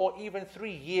 2 or even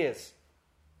 3 years.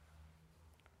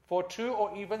 For 2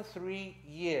 or even 3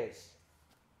 years.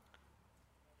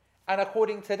 And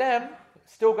according to them,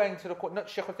 still going to the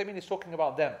Shaykh Uthaymeen is talking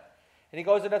about them. And he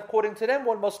goes, and according to them,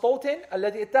 وَالْمُسْتَوْطِنْ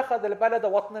الَّذِي اتَّخَذَ الْبَلَدَ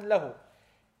وَطْنًا لَهُ.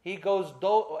 He goes,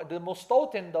 the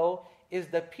Mustawtin though, is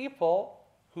the people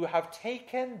who have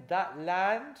taken that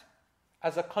land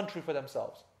as a country for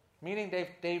themselves. Meaning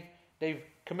they've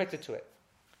committed to it.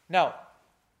 Now,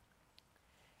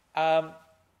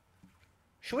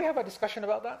 should we have a discussion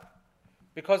about that?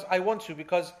 Because I want to,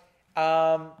 because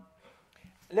let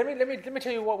me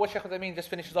tell you what Shaykh Uthaymeen just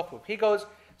finishes off with. He goes,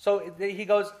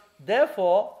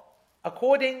 therefore,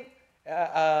 according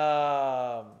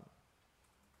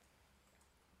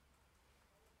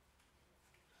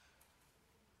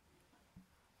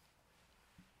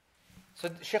so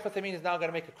Shaykh Uthaymeen is now going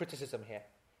to make a criticism here.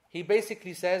 He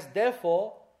basically says,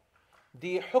 therefore,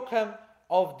 the hukm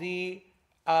of the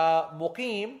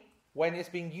muqim, when it's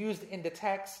being used in the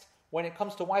text, when it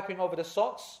comes to wiping over the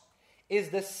socks, is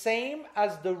the same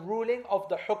as the ruling of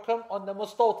the hukm on the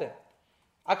mustawtin.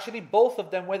 Actually, both of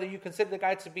them, whether you consider the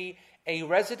guy to be a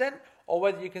resident or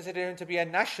whether you consider him to be a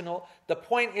national, the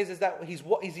point is that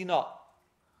what is he not?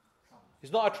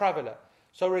 He's not a traveler.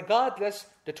 So regardless,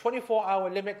 the 24-hour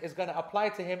limit is going to apply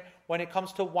to him when it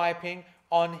comes to wiping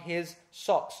on his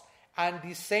socks. And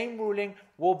the same ruling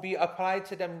will be applied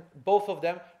to them, both of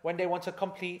them, when they want to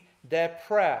complete their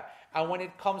prayer. And when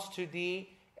it comes to the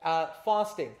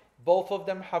fasting, both of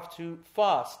them have to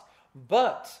fast.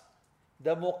 But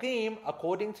the muqim,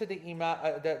 according to the imam,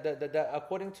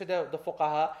 according to the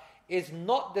fuqaha, is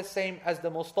not the same as the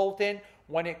mustawtin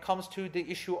when it comes to the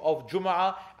issue of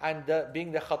Jum'ah and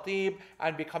being the khatib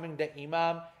and becoming the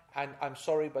imam. And I'm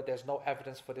sorry, but there's no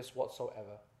evidence for this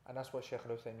whatsoever. And that's what Shaykh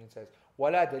al-Uthaymeen says.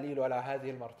 وَلَا دَلِيلُ عَلَى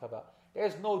هَذِهِ الْمَرْتَبَةِ.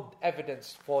 There's no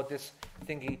evidence for this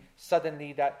thingy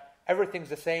suddenly that everything's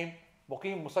the same,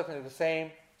 muqim mustawtin is the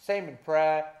same in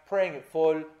prayer, praying it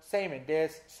full, same in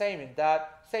this, same in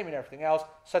that, same in everything else.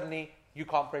 Suddenly you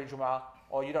can't pray Jum'ah,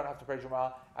 or you don't have to pray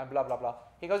Jum'ah, and blah blah blah.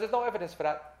 He goes, there's no evidence for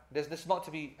that. This is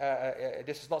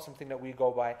not something that we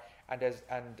go by, and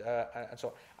so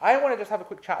on. I want to just have a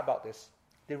quick chat about this.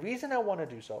 The reason I want to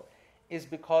do so is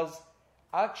because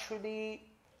actually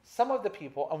some of the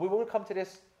people, and we will come to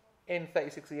this in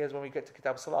 36 years when we get to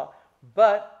Kitab Salah,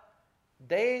 but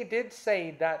they did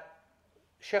say that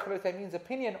Shaykh al-Uthaymeen's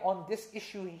opinion on this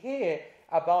issue here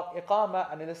about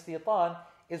Iqama and al-Istitan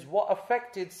is what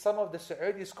affected some of the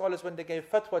Saudi scholars when they gave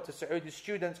fatwa to Saudi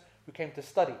students who came to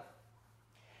study.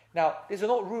 Now, these are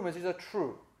not rumors, these are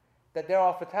true. That there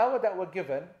are fatwa that were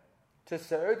given to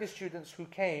Saudi students who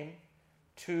came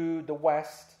to the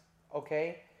West,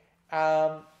 okay?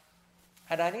 And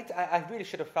I really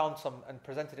should have found some and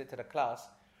presented it to the class,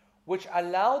 which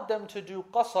allowed them to do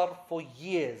qasr for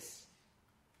years.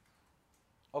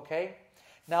 Okay?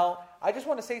 Now, I just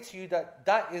want to say to you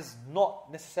that is not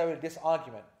necessarily this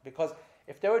argument, because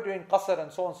if they were doing qasr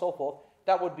and so on and so forth,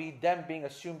 that would be them being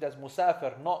assumed as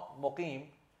musafir, not muqim,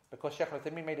 because Shaykh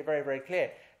al-Uthaymeen made it very, very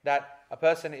clear that a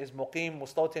person is muqim,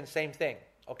 mustawtin, same thing.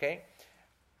 Okay?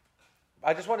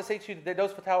 I just want to say to you that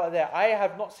those fatwa are there. I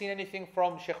have not seen anything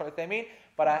from Shaykh al-Uthaymeen,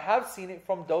 but I have seen it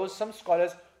from some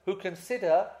scholars who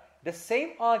consider the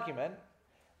same argument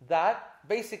that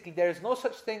basically there is no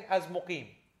such thing as muqim.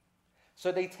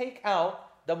 So they take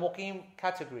out the muqim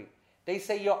category. They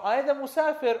say you're either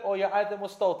musafir or you're either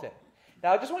mustawtin.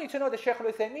 Now, I just want you to know that Shaykh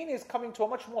al-Uthaymeen is coming to a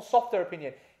much more softer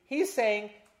opinion. He's saying,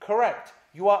 correct,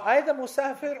 you are either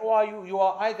musafir or you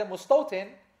are either mustawtin,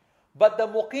 but the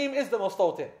muqim is the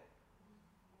mustawtin.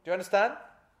 Do you understand?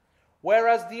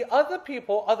 Whereas the other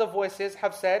people, other voices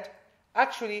have said,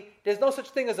 actually, there's no such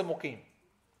thing as a muqim.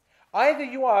 Either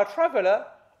you are a traveler,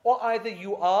 or either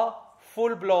you are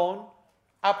full-blown,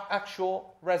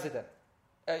 actual resident,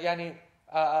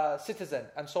 citizen,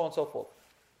 and so on and so forth.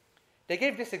 They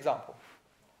gave this example.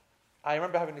 I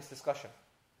remember having this discussion.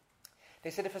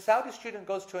 They said if a Saudi student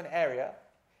goes to an area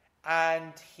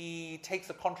and he takes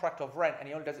a contract of rent and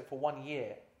he only does it for 1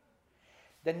 year,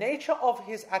 the nature of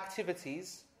his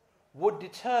activities would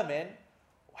determine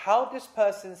how this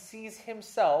person sees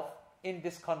himself in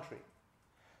this country.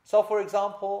 So, for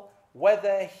example,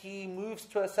 whether he moves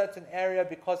to a certain area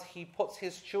because he puts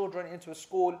his children into a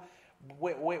school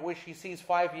which he sees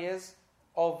 5 years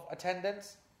of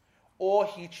attendance, or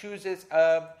he chooses,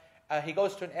 he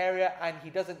goes to an area and he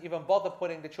doesn't even bother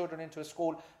putting the children into a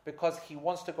school because he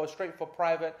wants to go straight for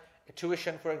private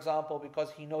tuition, for example,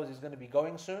 because he knows he's going to be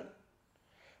going soon.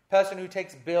 Person who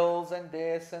takes bills and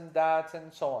this and that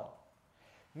and so on.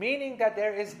 Meaning that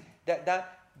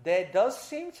there does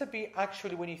seem to be,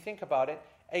 actually, when you think about it,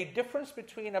 a difference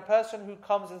between a person who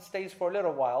comes and stays for a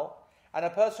little while and a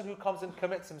person who comes and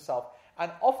commits himself.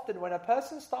 And often when a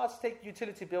person starts to take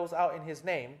utility bills out in his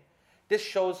name, this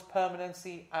shows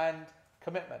permanency and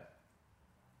commitment.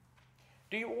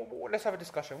 Let's have a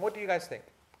discussion. What do you guys think?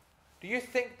 Do you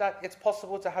think that it's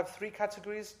possible to have 3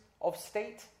 categories of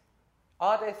state?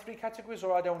 Are there 3 categories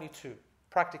or are there only 2,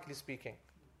 practically speaking?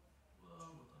 Well,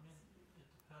 I mean, it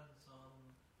depends on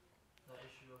the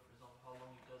issue of, for example, how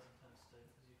long he does intend to stay.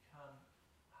 Because you can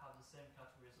have the same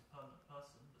category as a permanent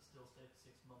person, but still stay for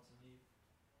 6 months and leave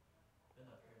in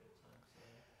that period of time. So,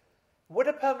 would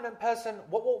a permanent person,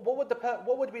 what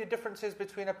would be the differences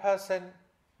between a person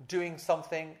doing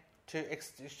something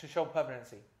to show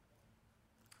permanency?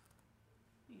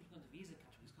 You can go into visa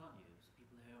categories, can't you? So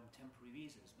people who are on temporary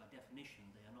visas, by definition,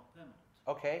 they are not permanent.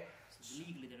 Okay. So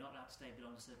legally, they're not allowed to stay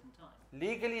beyond a certain time.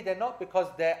 Legally, they're not, because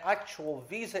their actual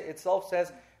visa itself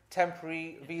says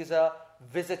temporary visa,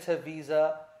 visitor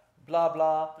visa, blah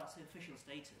blah. That's the official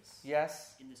status.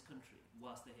 Yes. In this country,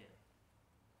 whilst they're here.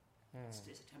 It's a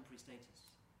temporary status.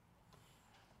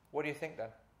 What do you think then?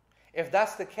 If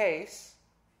that's the case,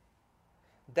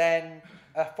 then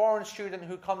a foreign student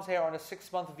who comes here on a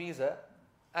 6-month visa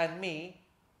and me,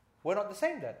 we're not the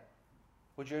same then.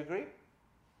 Would you agree?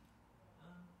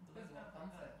 Depends on what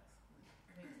context.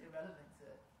 I think it's irrelevant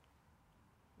to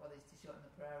whether it's to shorten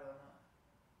the prayer or not.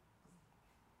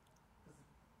 Because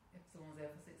if someone's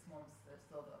here for 6 months, they've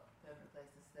still got a permanent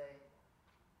place to stay,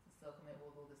 to still commit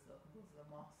wudu, they still can go to the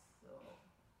mosque.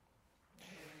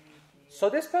 So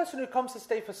this person who comes to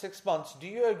stay for 6 months, do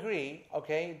you agree,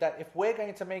 okay, that if we're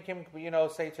going to make him,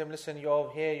 say to him, listen, you're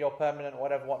here, you're permanent,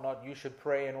 whatever, whatnot, you should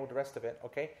pray and all the rest of it,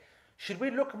 okay? Should we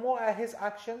look more at his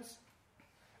actions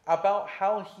about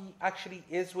how he actually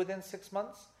is within 6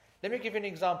 months? Let me give you an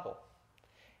example.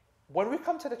 When we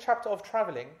come to the chapter of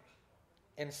traveling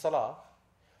in Salah,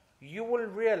 you will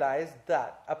realize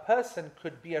that a person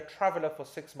could be a traveler for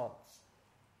 6 months.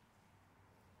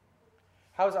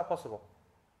 How is that possible?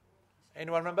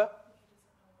 Anyone remember?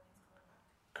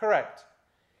 Correct.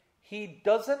 He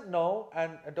doesn't know,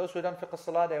 and those who have done fiqh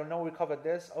salah, they know we covered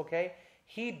this, okay?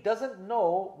 He doesn't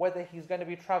know whether he's going to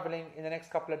be traveling in the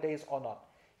next couple of days or not.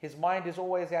 His mind is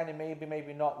always,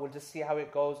 maybe not, we'll just see how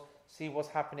it goes, see what's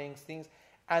happening, things.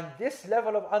 And this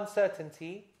level of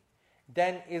uncertainty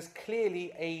then is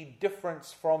clearly a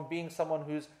difference from being someone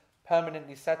who's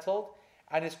permanently settled,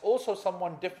 and it's also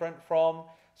someone different from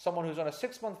someone who's on a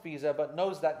 6-month visa but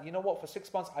knows that, for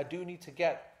 6 months I do need to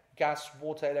get gas,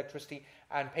 water, electricity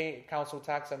and pay council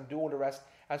tax and do all the rest.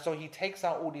 And so he takes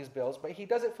out all these bills, but he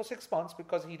does it for 6 months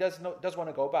because he does want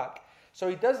to go back. So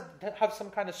he does have some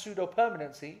kind of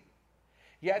pseudo-permanency,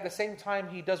 yet at the same time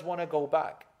he does want to go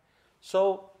back.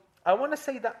 So I want to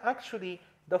say that actually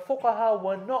the fuqaha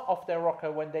were not off their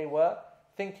rocker when they were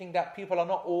thinking that people are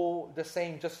not all the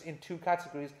same just in 2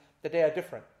 categories, that they are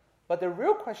different. But the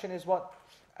real question is what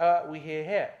we hear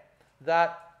here,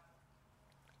 that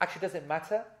actually doesn't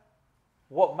matter.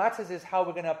 What matters is how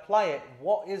we're going to apply it.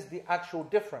 What is the actual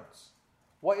difference?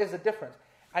 What is the difference?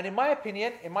 And in my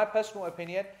opinion, in my personal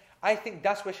opinion, I think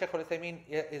that's where Shaykh al-Uthaymeen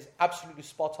is absolutely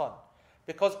spot on.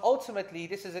 Because ultimately,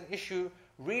 this is an issue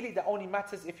really that only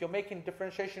matters if you're making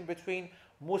differentiation between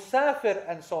musafir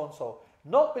and so and so,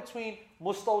 not between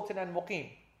mustawtin and muqim.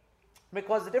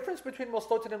 Because the difference between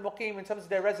Mustawtin and Muqim in terms of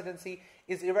their residency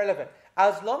is irrelevant.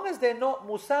 As long as they're not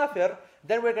Musafir,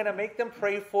 then we're going to make them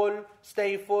pray full,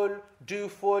 stay full, do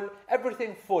full,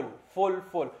 everything full.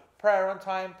 Prayer on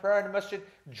time, prayer in the masjid,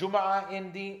 Jum'ah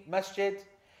in the masjid.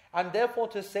 And therefore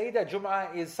to say that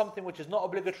Jum'ah is something which is not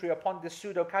obligatory upon this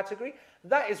pseudo category,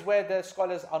 that is where the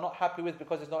scholars are not happy with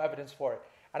because there's no evidence for it.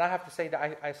 And I have to say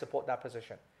that I support that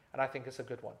position. And I think it's a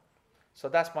good one. So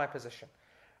that's my position.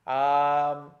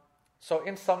 So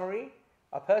in summary,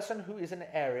 a person who is in an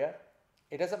area,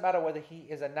 it doesn't matter whether he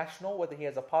is a national, whether he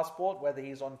has a passport, whether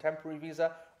he's on temporary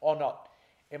visa or not.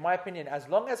 In my opinion, as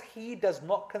long as he does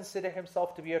not consider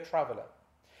himself to be a traveler.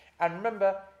 And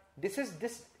remember,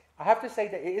 I have to say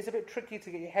that it is a bit tricky to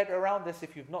get your head around this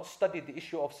if you've not studied the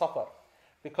issue of safar.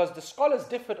 Because the scholars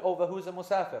differed over who's a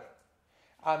musafir.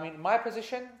 I mean, my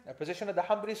position, the position of the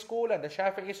Hanbali school and the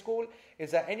Shafi'i school,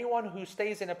 is that anyone who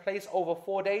stays in a place over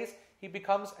 4 days, he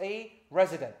becomes a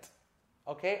resident.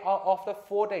 Okay, after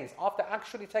 4 days,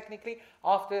 technically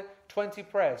after 20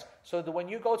 prayers. So that when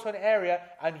you go to an area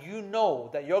and you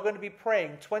know that you're going to be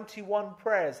praying 21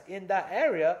 prayers in that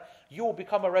area, you will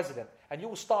become a resident. And you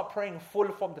will start praying full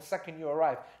from the second you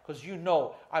arrive. Because you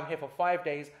know, I'm here for 5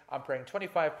 days, I'm praying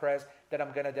 25 prayers, then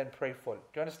I'm going to then pray full. Do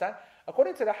you understand?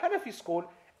 According to the Hanafi school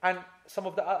and some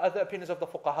of the other opinions of the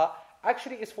fuqaha,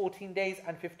 actually it's 14 days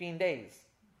and 15 days.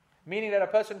 Meaning that a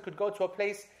person could go to a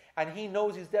place and he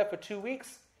knows he's there for 2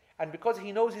 weeks, and because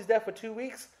he knows he's there for 2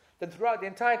 weeks, then throughout the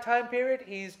entire time period,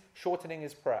 he's shortening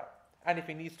his prayer. And if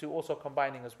he needs to, also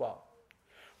combining as well.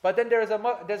 But then there's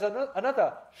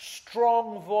another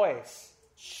strong voice,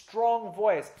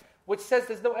 which says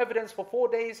there's no evidence for 4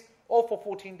 days, or for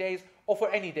 14 days, or for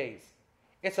any days.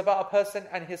 It's about a person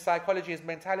and his psychology, his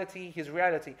mentality, his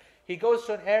reality. He goes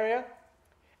to an area,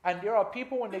 and there are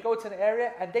people when they go to an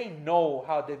area, and they know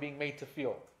how they're being made to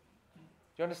feel.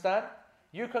 Do you understand?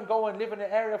 You can go and live in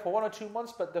an area for 1 or 2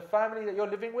 months, but the family that you're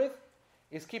living with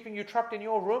is keeping you trapped in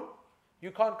your room.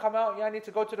 You can't come out, you need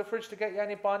to go to the fridge to get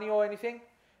any pani or anything.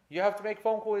 You have to make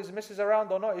phone call, is Mrs.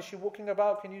 around or not? Is she walking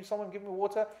about? Can someone give me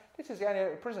water? This is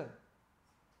a prison.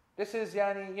 This is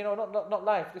not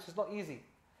life. This is not easy.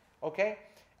 Okay?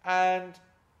 And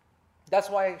that's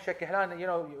why Sheikh Ihlan,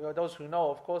 those who know,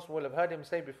 of course, will have heard him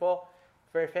say before,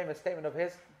 very famous statement of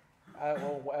his,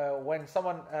 when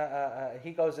someone,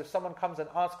 he goes, if someone comes and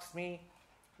asks me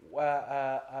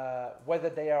whether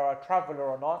they are a traveler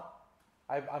or not,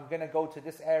 I'm going to go to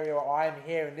this area, or I'm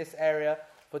here in this area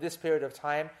for this period of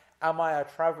time, am I a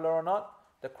traveler or not?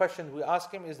 The question we ask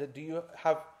him is that do you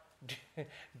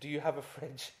have a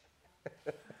fridge?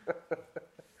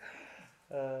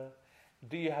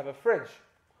 Do you have a fridge?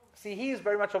 See, he's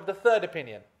very much of the third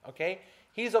opinion, okay?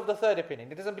 He's of the third opinion.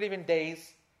 He doesn't believe in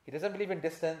days. He doesn't believe in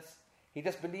distance. He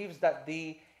just believes that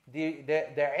the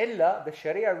illah, the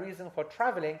sharia reason for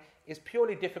traveling is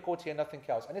purely difficulty and nothing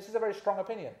else. And this is a very strong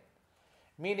opinion.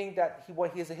 Meaning that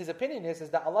his opinion is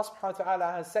that Allah subhanahu wa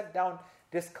ta'ala has sent down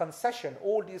this concession,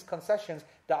 all these concessions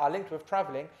that are linked with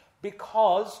traveling,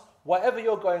 because whatever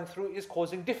you're going through is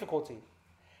causing difficulty.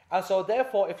 And so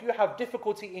therefore, if you have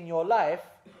difficulty in your life,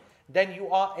 then you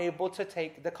are able to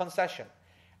take the concession.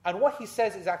 And what he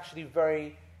says is actually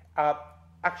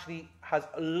actually has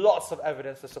lots of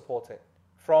evidence to support it.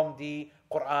 From the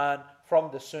Quran, from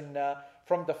the Sunnah,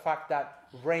 from the fact that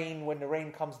when the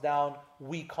rain comes down,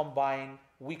 we combine,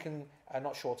 we can,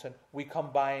 not shorten, we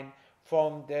combine.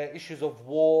 From the issues of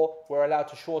war, we're allowed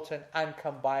to shorten and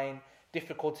combine.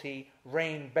 Difficulty,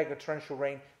 rain, beggar torrential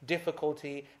rain,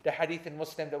 difficulty. The hadith in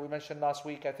Muslim that we mentioned last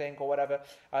week, I think, or whatever,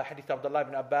 hadith of Abdullah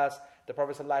ibn Abbas, the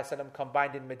Prophet ﷺ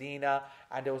combined in Medina,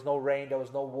 and there was no rain, there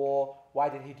was no war. Why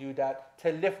did he do that?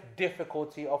 To lift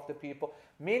difficulty of the people.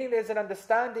 Meaning there's an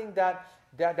understanding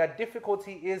that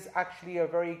difficulty is actually a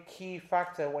very key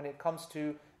factor when it comes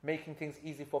to making things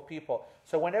easy for people.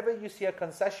 So whenever you see a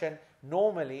concession,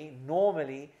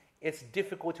 normally, it's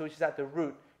difficulty which is at the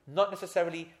root. Not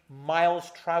necessarily miles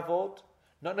traveled,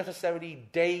 not necessarily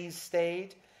days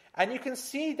stayed. And you can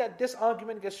see that this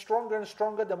argument gets stronger and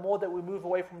stronger the more that we move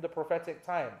away from the prophetic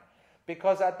time.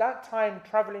 Because at that time,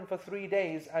 traveling for 3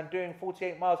 days and doing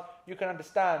 48 miles, you can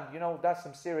understand, that's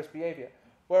some serious behavior.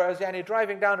 Whereas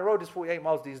driving down the road is 48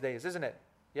 miles these days, isn't it?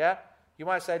 Yeah? You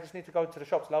might say, I just need to go to the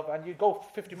shops, love, and you go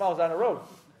 50 miles down the road.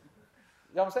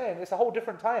 You know what I'm saying? It's a whole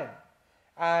different time.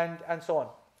 And so on.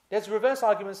 There's reverse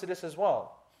arguments to this as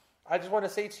well. I just want to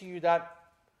say to you that,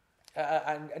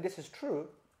 and this is true,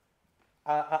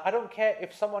 I don't care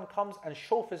if someone comes and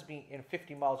chauffeurs me in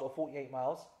 50 miles or 48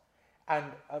 miles, and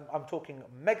I'm talking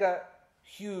mega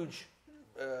huge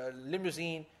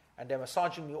limousine, and they're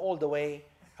massaging me all the way,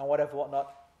 and whatever,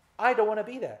 whatnot. I don't want to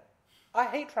be there. I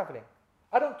hate traveling.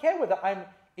 I don't care whether I'm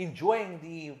enjoying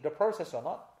the process or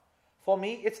not. For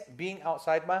me, it's being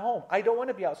outside my home. I don't want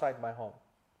to be outside my home.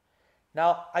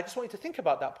 Now, I just want you to think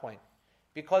about that point,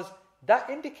 because that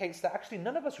indicates that actually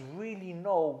none of us really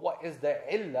know what is the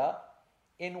illah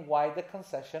in why the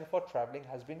concession for traveling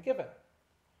has been given.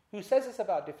 Who says it's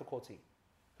about difficulty?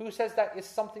 Who says that it's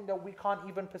something that we can't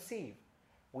even perceive?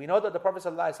 We know that the Prophet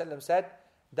ﷺ said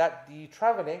that the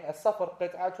traveling, as-safar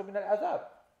qit'atun min al-adhab,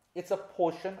 it's a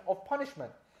portion of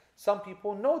punishment. Some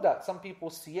people know that, some people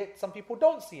see it, some people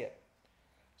don't see it.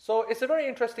 So it's a very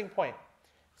interesting point.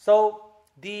 So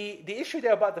the issue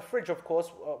there about the fridge, of course,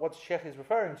 what Sheikh is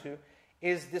referring to,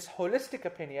 is this holistic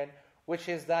opinion, which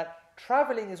is that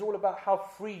traveling is all about how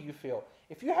free you feel.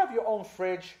 If you have your own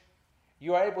fridge,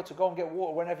 you are able to go and get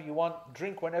water whenever you want,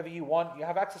 drink whenever you want, you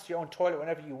have access to your own toilet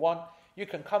whenever you want, you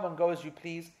can come and go as you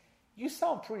please, you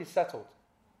sound pretty settled.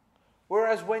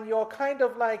 Whereas when you're kind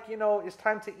of like, it's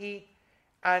time to eat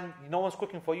and no one's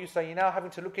cooking for you, so you're now having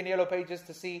to look in Yellow Pages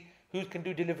to see who can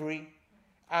do delivery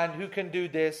and who can do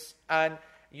this, and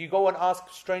you go and ask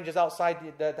strangers outside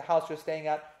the house you're staying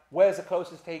at, where's the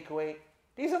closest takeaway?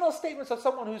 These are not statements of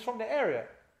someone who's from the area.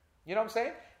 You know what I'm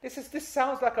saying? This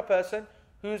sounds like a person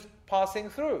who's passing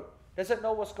through, doesn't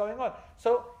know what's going on.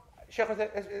 So, Shaykh,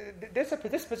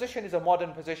 this position is a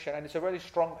modern position, and it's a really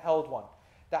strong held one.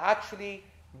 That actually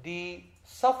the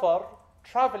safar,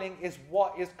 traveling, is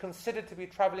what is considered to be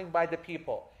traveling by the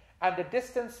people. And the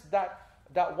distance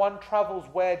that one travels,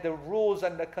 where the rules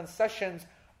and the concessions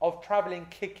of traveling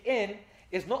kick in,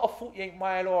 is not a 48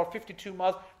 mile or 52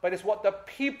 miles, but it's what the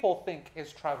people think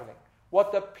is traveling.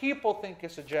 What the people think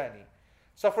is a journey.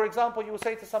 So for example, you will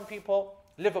say to some people,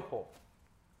 Liverpool.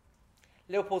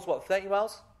 Liverpool's what, 30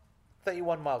 miles?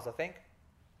 31 miles, I think.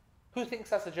 Who thinks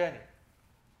that's a journey?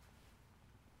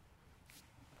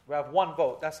 We have one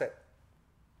vote, that's it.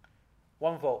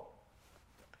 One vote.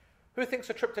 Who thinks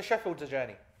a trip to Sheffield's a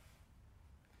journey?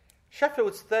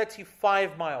 Sheffield's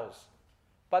 35 miles.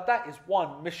 But that is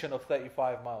one mission of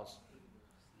 35 miles.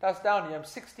 That's down the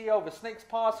M60 over Snakes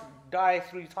Pass, die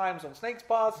 3 times on Snakes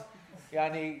Pass,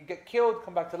 get killed,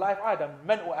 come back to life. I had a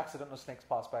mental accident on Snakes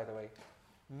Pass, by the way.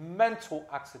 Mental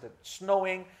accident.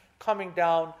 Snowing, coming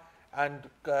down, and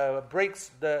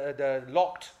brakes the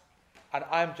locked, and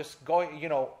I'm just going,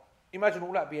 imagine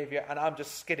all that behavior, and I'm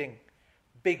just skidding.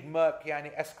 Big Merc,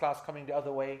 S-Class coming the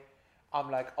other way. I'm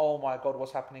like, oh my God,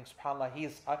 what's happening? SubhanAllah,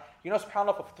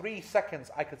 SubhanAllah, for 3 seconds,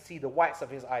 I could see the whites of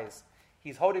his eyes.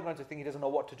 He's holding on to the thing, he doesn't know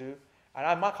what to do.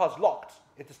 And my car's locked.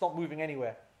 It's not moving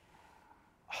anywhere.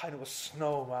 And it was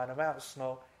snow, man. I'm out of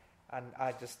snow. And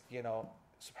I just,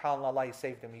 SubhanAllah, Allah, He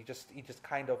saved him. He just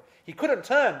kind of, he couldn't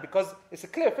turn because it's a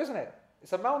cliff, isn't it?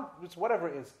 It's a mountain, it's whatever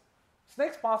it is.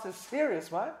 Snakes Pass is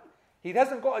serious, man. He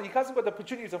hasn't got the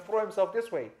opportunity to throw himself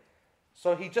this way.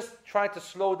 So he just tried to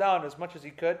slow down as much as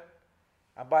he could.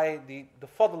 And by the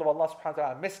fadl of Allah subhanahu wa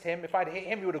ta'ala, I missed him. If I'd hit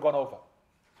him, he would have gone over.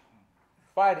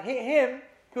 If I'd hit him,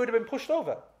 he would have been pushed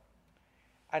over.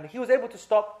 And he was able to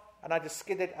stop, and I just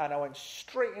skidded, and I went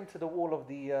straight into the wall of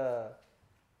the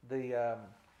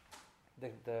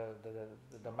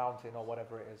mountain or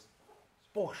whatever it is.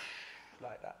 Boosh,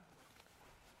 like that.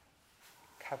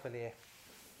 Cavalier.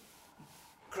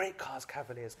 Great cars,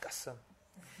 Cavaliers, Qassam.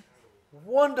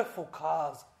 Wonderful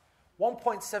cars.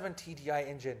 1.7 TDI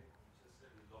engine.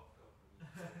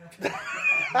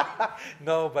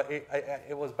 No, but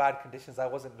it was bad conditions. I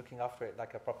wasn't looking after it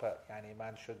like a proper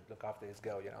man should look after his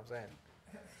girl, you know what I'm saying?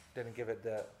 Didn't give it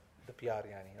the PR, you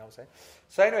know what I'm saying?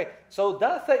 So anyway, so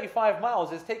that 35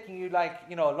 miles is taking you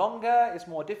longer, it's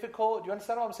more difficult. Do you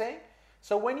understand what I'm saying?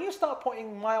 So when you start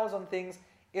putting miles on things,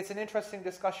 it's an interesting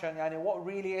discussion. What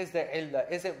really is the illah?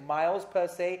 Is it miles per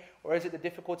se, or is it the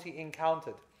difficulty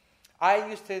encountered?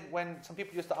 When some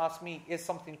people used to ask me, is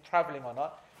something traveling or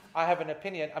not? I have an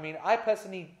opinion. I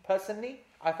personally,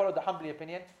 I follow the Hanbali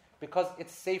opinion because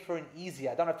it's safer and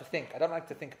easier. I don't have to think. I don't like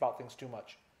to think about things too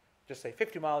much. Just say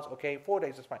 50 miles, okay, 4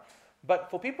 days is fine. But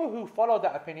for people who follow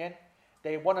that opinion,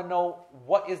 they want to know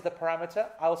what is the parameter.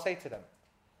 I'll say to them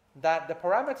that the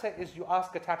parameter is you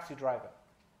ask a taxi driver.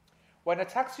 When a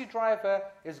taxi driver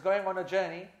is going on a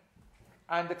journey,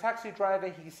 and the taxi driver,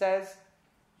 he says,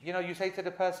 you say to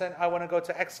the person, I want to go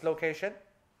to X location,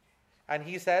 and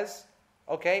he says,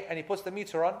 okay, and he puts the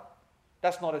meter on,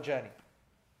 that's not a journey.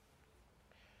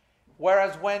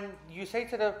 Whereas when you say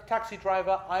to the taxi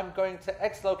driver, I'm going to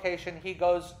X location, he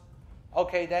goes,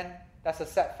 okay then, that's a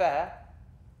set fare.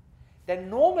 Then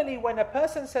normally when a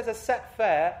person says a set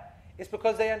fare, it's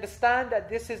because they understand that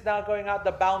this is now going out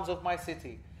the bounds of my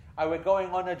city. We're going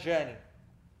on a journey.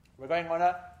 We're going on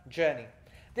a journey.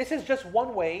 This is just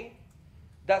one way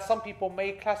that some people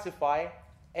may classify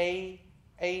a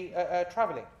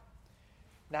traveling.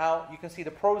 Now, you can see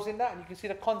the pros in that and you can see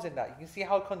the cons in that. You can see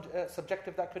how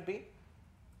subjective that could be.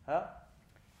 Huh?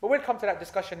 But we'll come to that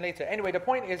discussion later. Anyway, the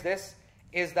point is this,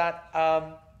 is that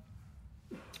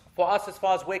for us, as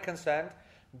far as we're concerned,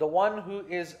 the one who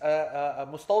is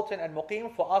mustaltin and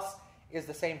muqim, for us, is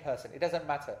the same person. It doesn't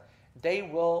matter. They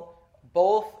will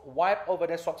both wipe over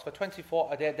their socks for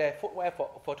 24, their footwear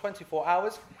for 24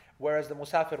 hours, whereas the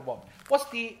musafir won't. What's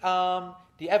the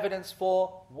evidence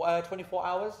for 24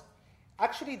 hours?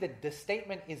 Actually, the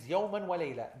statement is yawman wa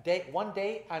layla, one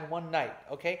day and one night.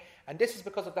 Okay, and this is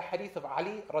because of the hadith of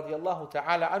Ali radiallahu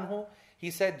ta'ala anhu. He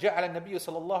said, جعل النبي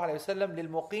صلى الله عليه وسلم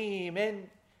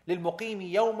للمقيم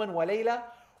يوما وليلة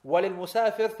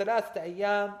وللمسافر ثلاثة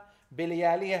أيام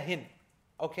بلياليهن.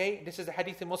 Okay, this is the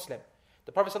hadith in Muslim.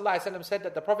 The Prophet ﷺ said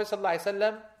that the Prophet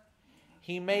ﷺ,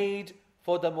 he made it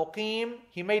for the muqim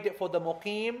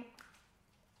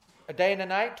a day and a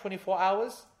night, 24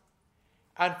 hours,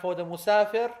 and for the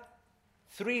musafir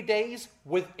 3 days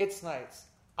with its nights,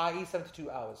 i.e. 72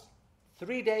 hours.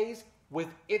 3 days with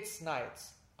its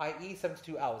nights, i.e.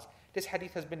 72 hours. This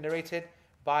hadith has been narrated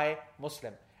by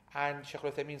Muslim. And Shaykh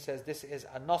Al-Uthaymeen says this is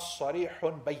a nas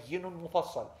sarihun bayyinun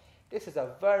mufassal. This is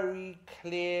a very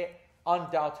clear,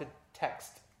 undoubted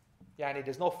text. Yani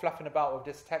there's no fluffing about with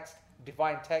this text,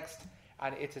 divine text.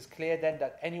 And it is clear then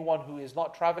that anyone who is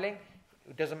not traveling,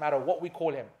 it doesn't matter what we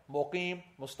call him, muqim,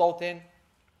 mustaltin,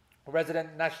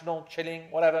 resident, national,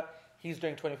 chilling, whatever, he's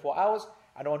doing 24 hours.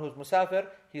 And the one who's musafir,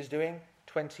 he's doing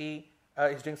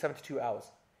 72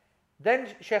 hours. Then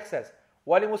Shaykh says,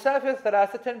 وَلِمُسَافِرْ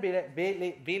ثَلَاثَةً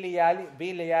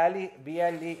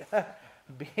بِلَيَالِيَهَا.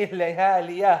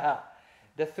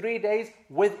 The 3 days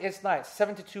with its nights,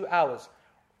 72 hours.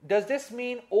 Does this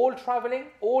mean all traveling,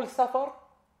 all safar?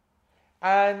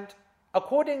 And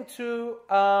according to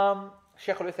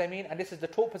Shaykh Al-Uthaymeen, and this is the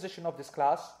top position of this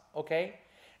class, okay,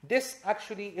 this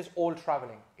actually is all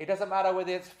traveling. It doesn't matter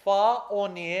whether it's far or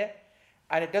near,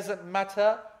 and it doesn't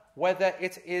matter whether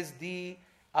it is it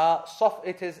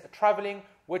is traveling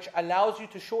which allows you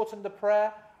to shorten the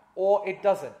prayer or it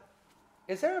doesn't.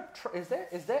 Is there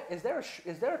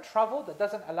a travel that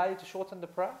doesn't allow you to shorten the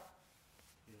prayer?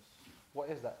 Yes. What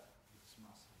is that? It's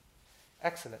massive.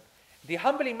 Excellent. The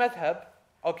Hanbali madhab,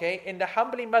 okay, in the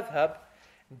Hanbali madhab,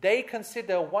 they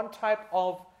consider one type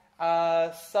of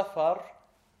safar.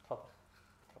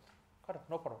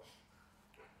 No problem.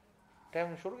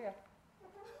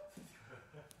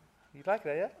 You like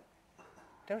that, yeah?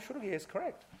 Damn Shurugi is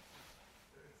correct.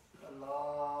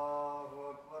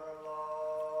 Allahu Akbar, Allahu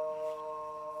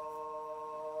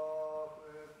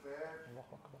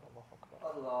Akbar.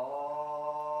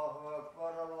 Allahu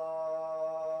Akbar, Allahu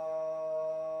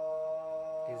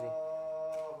Easy.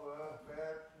 Akbar.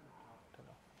 Don't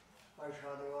know.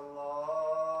 Ashhadu an la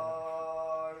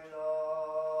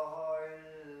ilaha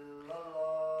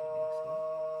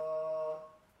illallah.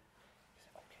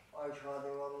 Okay.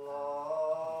 Ashhadu an la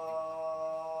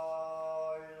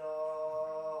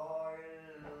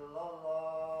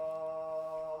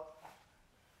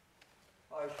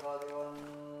أشهد أن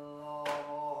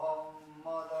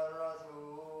محمد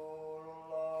رسول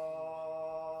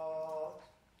الله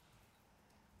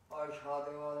أشهد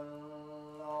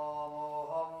أن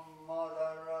محمد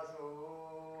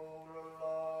رسول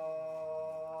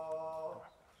الله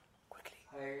Quickly.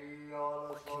 حي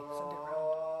على الصلاة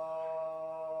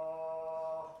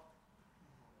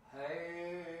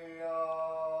حي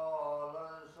على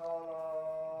الصلاة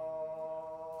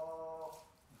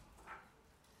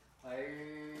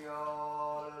حي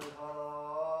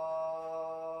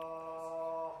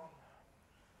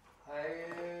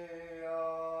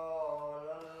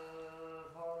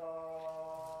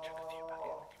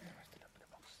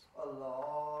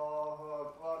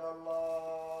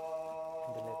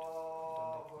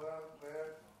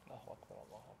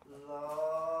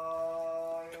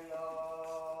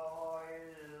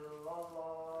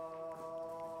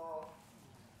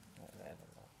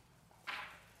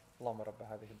اللهم رب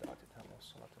هذه الدعوة التامة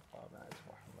والصلاة القائمة آت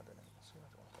محمدا الوسيلة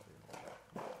والفضيلة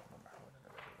اللهم حولنا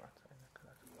الذي وعدت إنك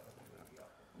لا تخلف الميعاد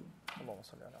اللهم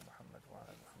صل على محمد وعلى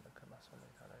آل محمد كما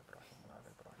صليت على إبراهيم وعلى آل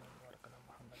إبراهيم وبارك على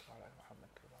محمد وعلى آل محمد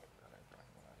كما باركت على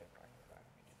إبراهيم وعلى آل إبراهيم في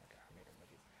العالمين إنك حميد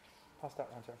مجيد. Pass that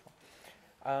one, Jennifer.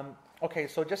 Okay,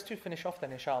 so just to finish off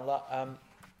then, inshallah,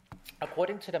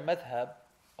 according to the madhab,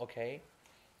 okay,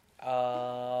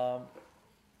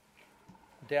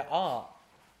 there are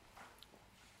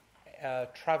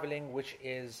traveling which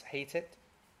is hated,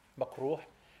 makruh,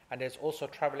 and there's also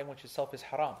traveling which itself is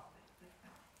haram.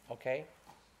 Okay?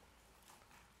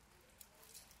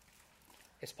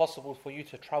 It's possible for you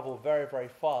to travel very, very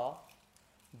far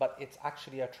but it's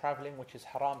actually a traveling which is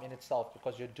haram in itself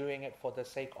because you're doing it for the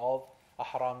sake of a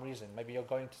haram reason. Maybe you're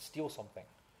going to steal something.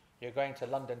 You're going to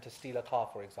London to steal a car,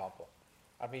 for example.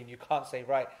 I mean, you can't say,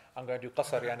 right, I'm going to do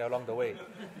qasr yani along the way.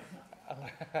 I'm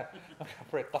going to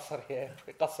pray qasr here,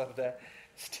 pray qasr there,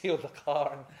 steal the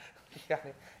car, and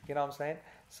you know what I'm saying?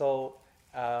 So,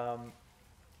 and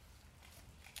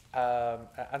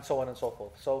so on and so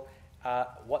forth. So,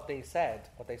 what they said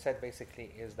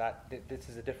basically is that this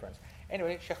is a difference.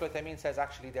 Anyway, Shaykh Al-Uthaymeen says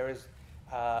actually there is,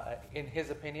 in his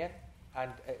opinion,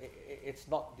 and it's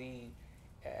not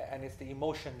and it's the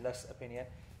emotionless opinion.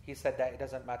 He said that it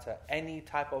doesn't matter. Any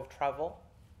type of travel,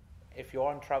 if you're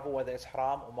on travel, whether it's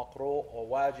haram or makruh or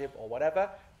wajib or whatever,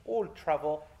 all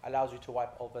travel allows you to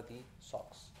wipe over the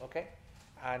socks. Okay?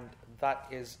 And that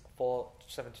is for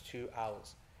 72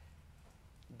 hours.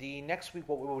 The next week,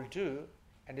 what we will do,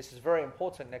 and this is very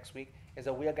important next week, is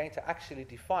that we are going to actually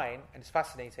define, and it's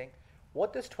fascinating,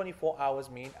 what does 24 hours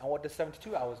mean and what does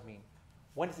 72 hours mean?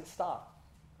 When does it start?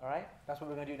 All right? That's what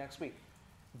we're going to do next week.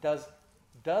 Does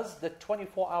the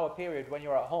 24-hour period when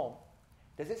you're at home,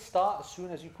 does it start as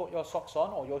soon as you put your socks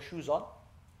on or your shoes on?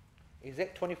 Is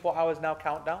it 24 hours now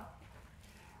countdown?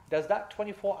 Does that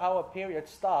 24-hour period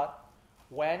start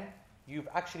when you've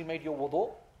actually made your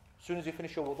wudu? As soon as you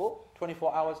finish your wudu,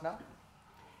 24 hours now?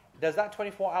 Does that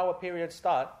 24-hour period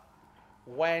start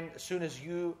when, as soon as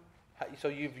you've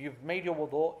made your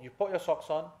wudu, you've put your socks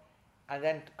on, and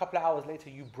then a couple of hours later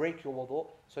you break your wudu?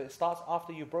 So it starts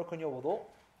after you've broken your wudu.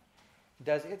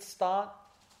 Does it start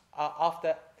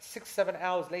after 6-7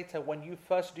 hours later when you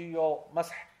first do your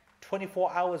masah?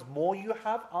 24 hours more you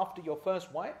have after your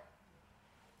first wipe?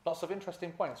 Lots of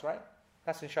interesting points, right?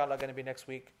 That's inshallah going to be next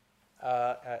week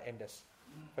in this.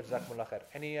 Jazakumullah khair.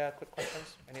 Any quick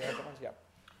questions? Any other ones? Yeah.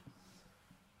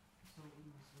 So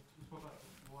we spoke about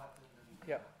the wipe and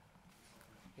Yeah.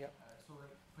 Yeah. So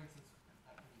like, for instance,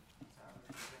 at the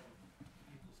Saturday,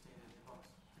 people stay in the box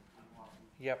to wipe.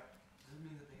 Yep. Does it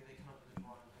mean that they cannot do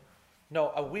Jumu'ah today?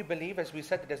 No, we believe, as we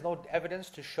said, that there's no evidence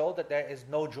to show that there is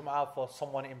no Jum'ah for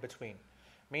someone in between.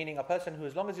 Meaning a person who,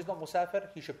 as long as he's not musafir,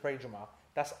 he should pray Jum'ah.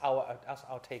 That's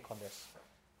our take on this.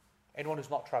 Anyone who's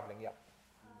not traveling, yeah.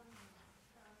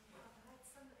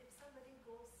 If somebody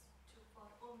goes for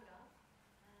Umrah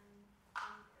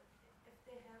and if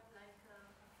they have like a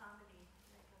family,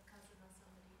 like a cousin or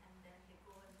somebody, and then they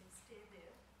go and they stay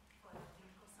there for a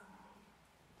week or something,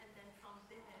 and then from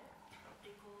there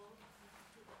they go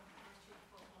to the masjid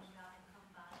for Umrah and come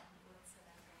back and go and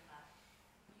salah and come back.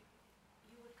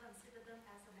 You would consider them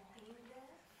as a team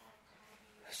there?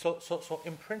 So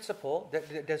in principle,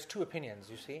 there's two opinions,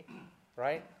 you see,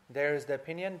 right? There is the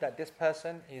opinion that this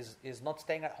person is not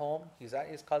staying at home, he's at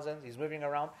his cousins, he's moving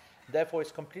around, therefore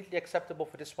it's completely acceptable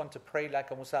for this one to pray like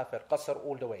a musafir, qasr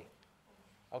all the way.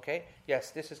 Okay?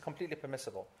 Yes, this is completely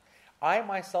permissible. I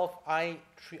myself, I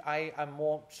am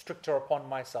more stricter upon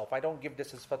myself. I don't give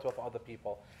this as fatwa for other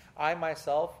people. I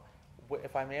myself,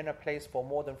 if I'm in a place for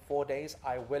more than 4 days,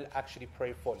 I will actually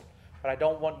pray fully. But I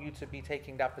don't want you to be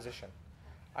taking that position.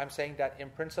 I'm saying that in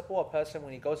principle, a person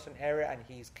when he goes to an area and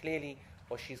he's clearly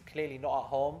or she's clearly not at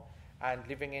home and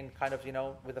living in kind of,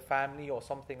 with a family or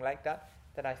something like that,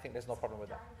 then I think there's no problem with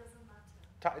that.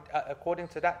 Time doesn't matter. According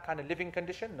to that kind of living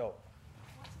condition, no.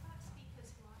 What about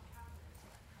speakers who are travelers who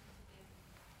come to give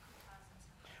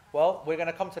khutbahs? Well, we're going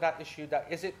to come to that issue, that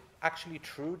is it actually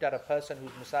true that a person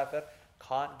who's musafir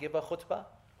can't give a khutbah?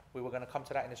 We were going to come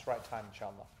to that in its right time,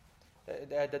 inshallah.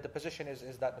 The position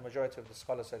is that the majority of the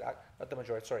scholars said, not the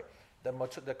majority, sorry,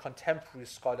 the contemporary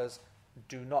scholars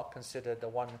do not consider the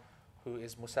one who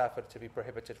is musafir to be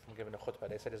prohibited from giving a khutbah.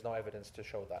 They said there's no evidence to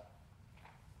show that.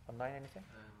 Online, anything?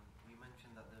 You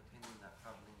mentioned that the opinion that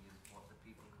travelling is what the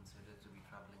people consider to be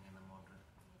travelling in a modern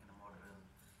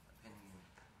opinion.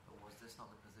 But was this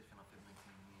not the position of Ibn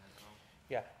Taymiyyah as well?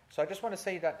 Yeah. So I just want to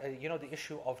say that, the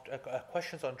issue of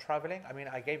questions on traveling, I mean,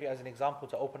 I gave it as an example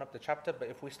to open up the chapter, but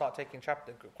if we start taking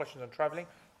questions on traveling,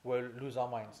 we'll lose our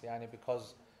minds,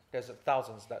 because there's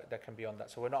thousands that can be on that.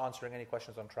 So we're not answering any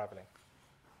questions on traveling.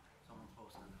 Someone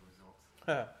posted the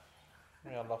results.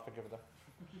 May Allah forgive them.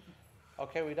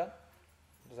 Okay, we done?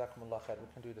 Jazakumullah khair. We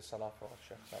can do the salah for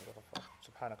Shaykh Abdul Ghaffar.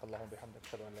 Subhanakallahumma bihamdik.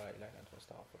 Ashhadu an la ilaha illa anta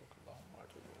astaghfiruka.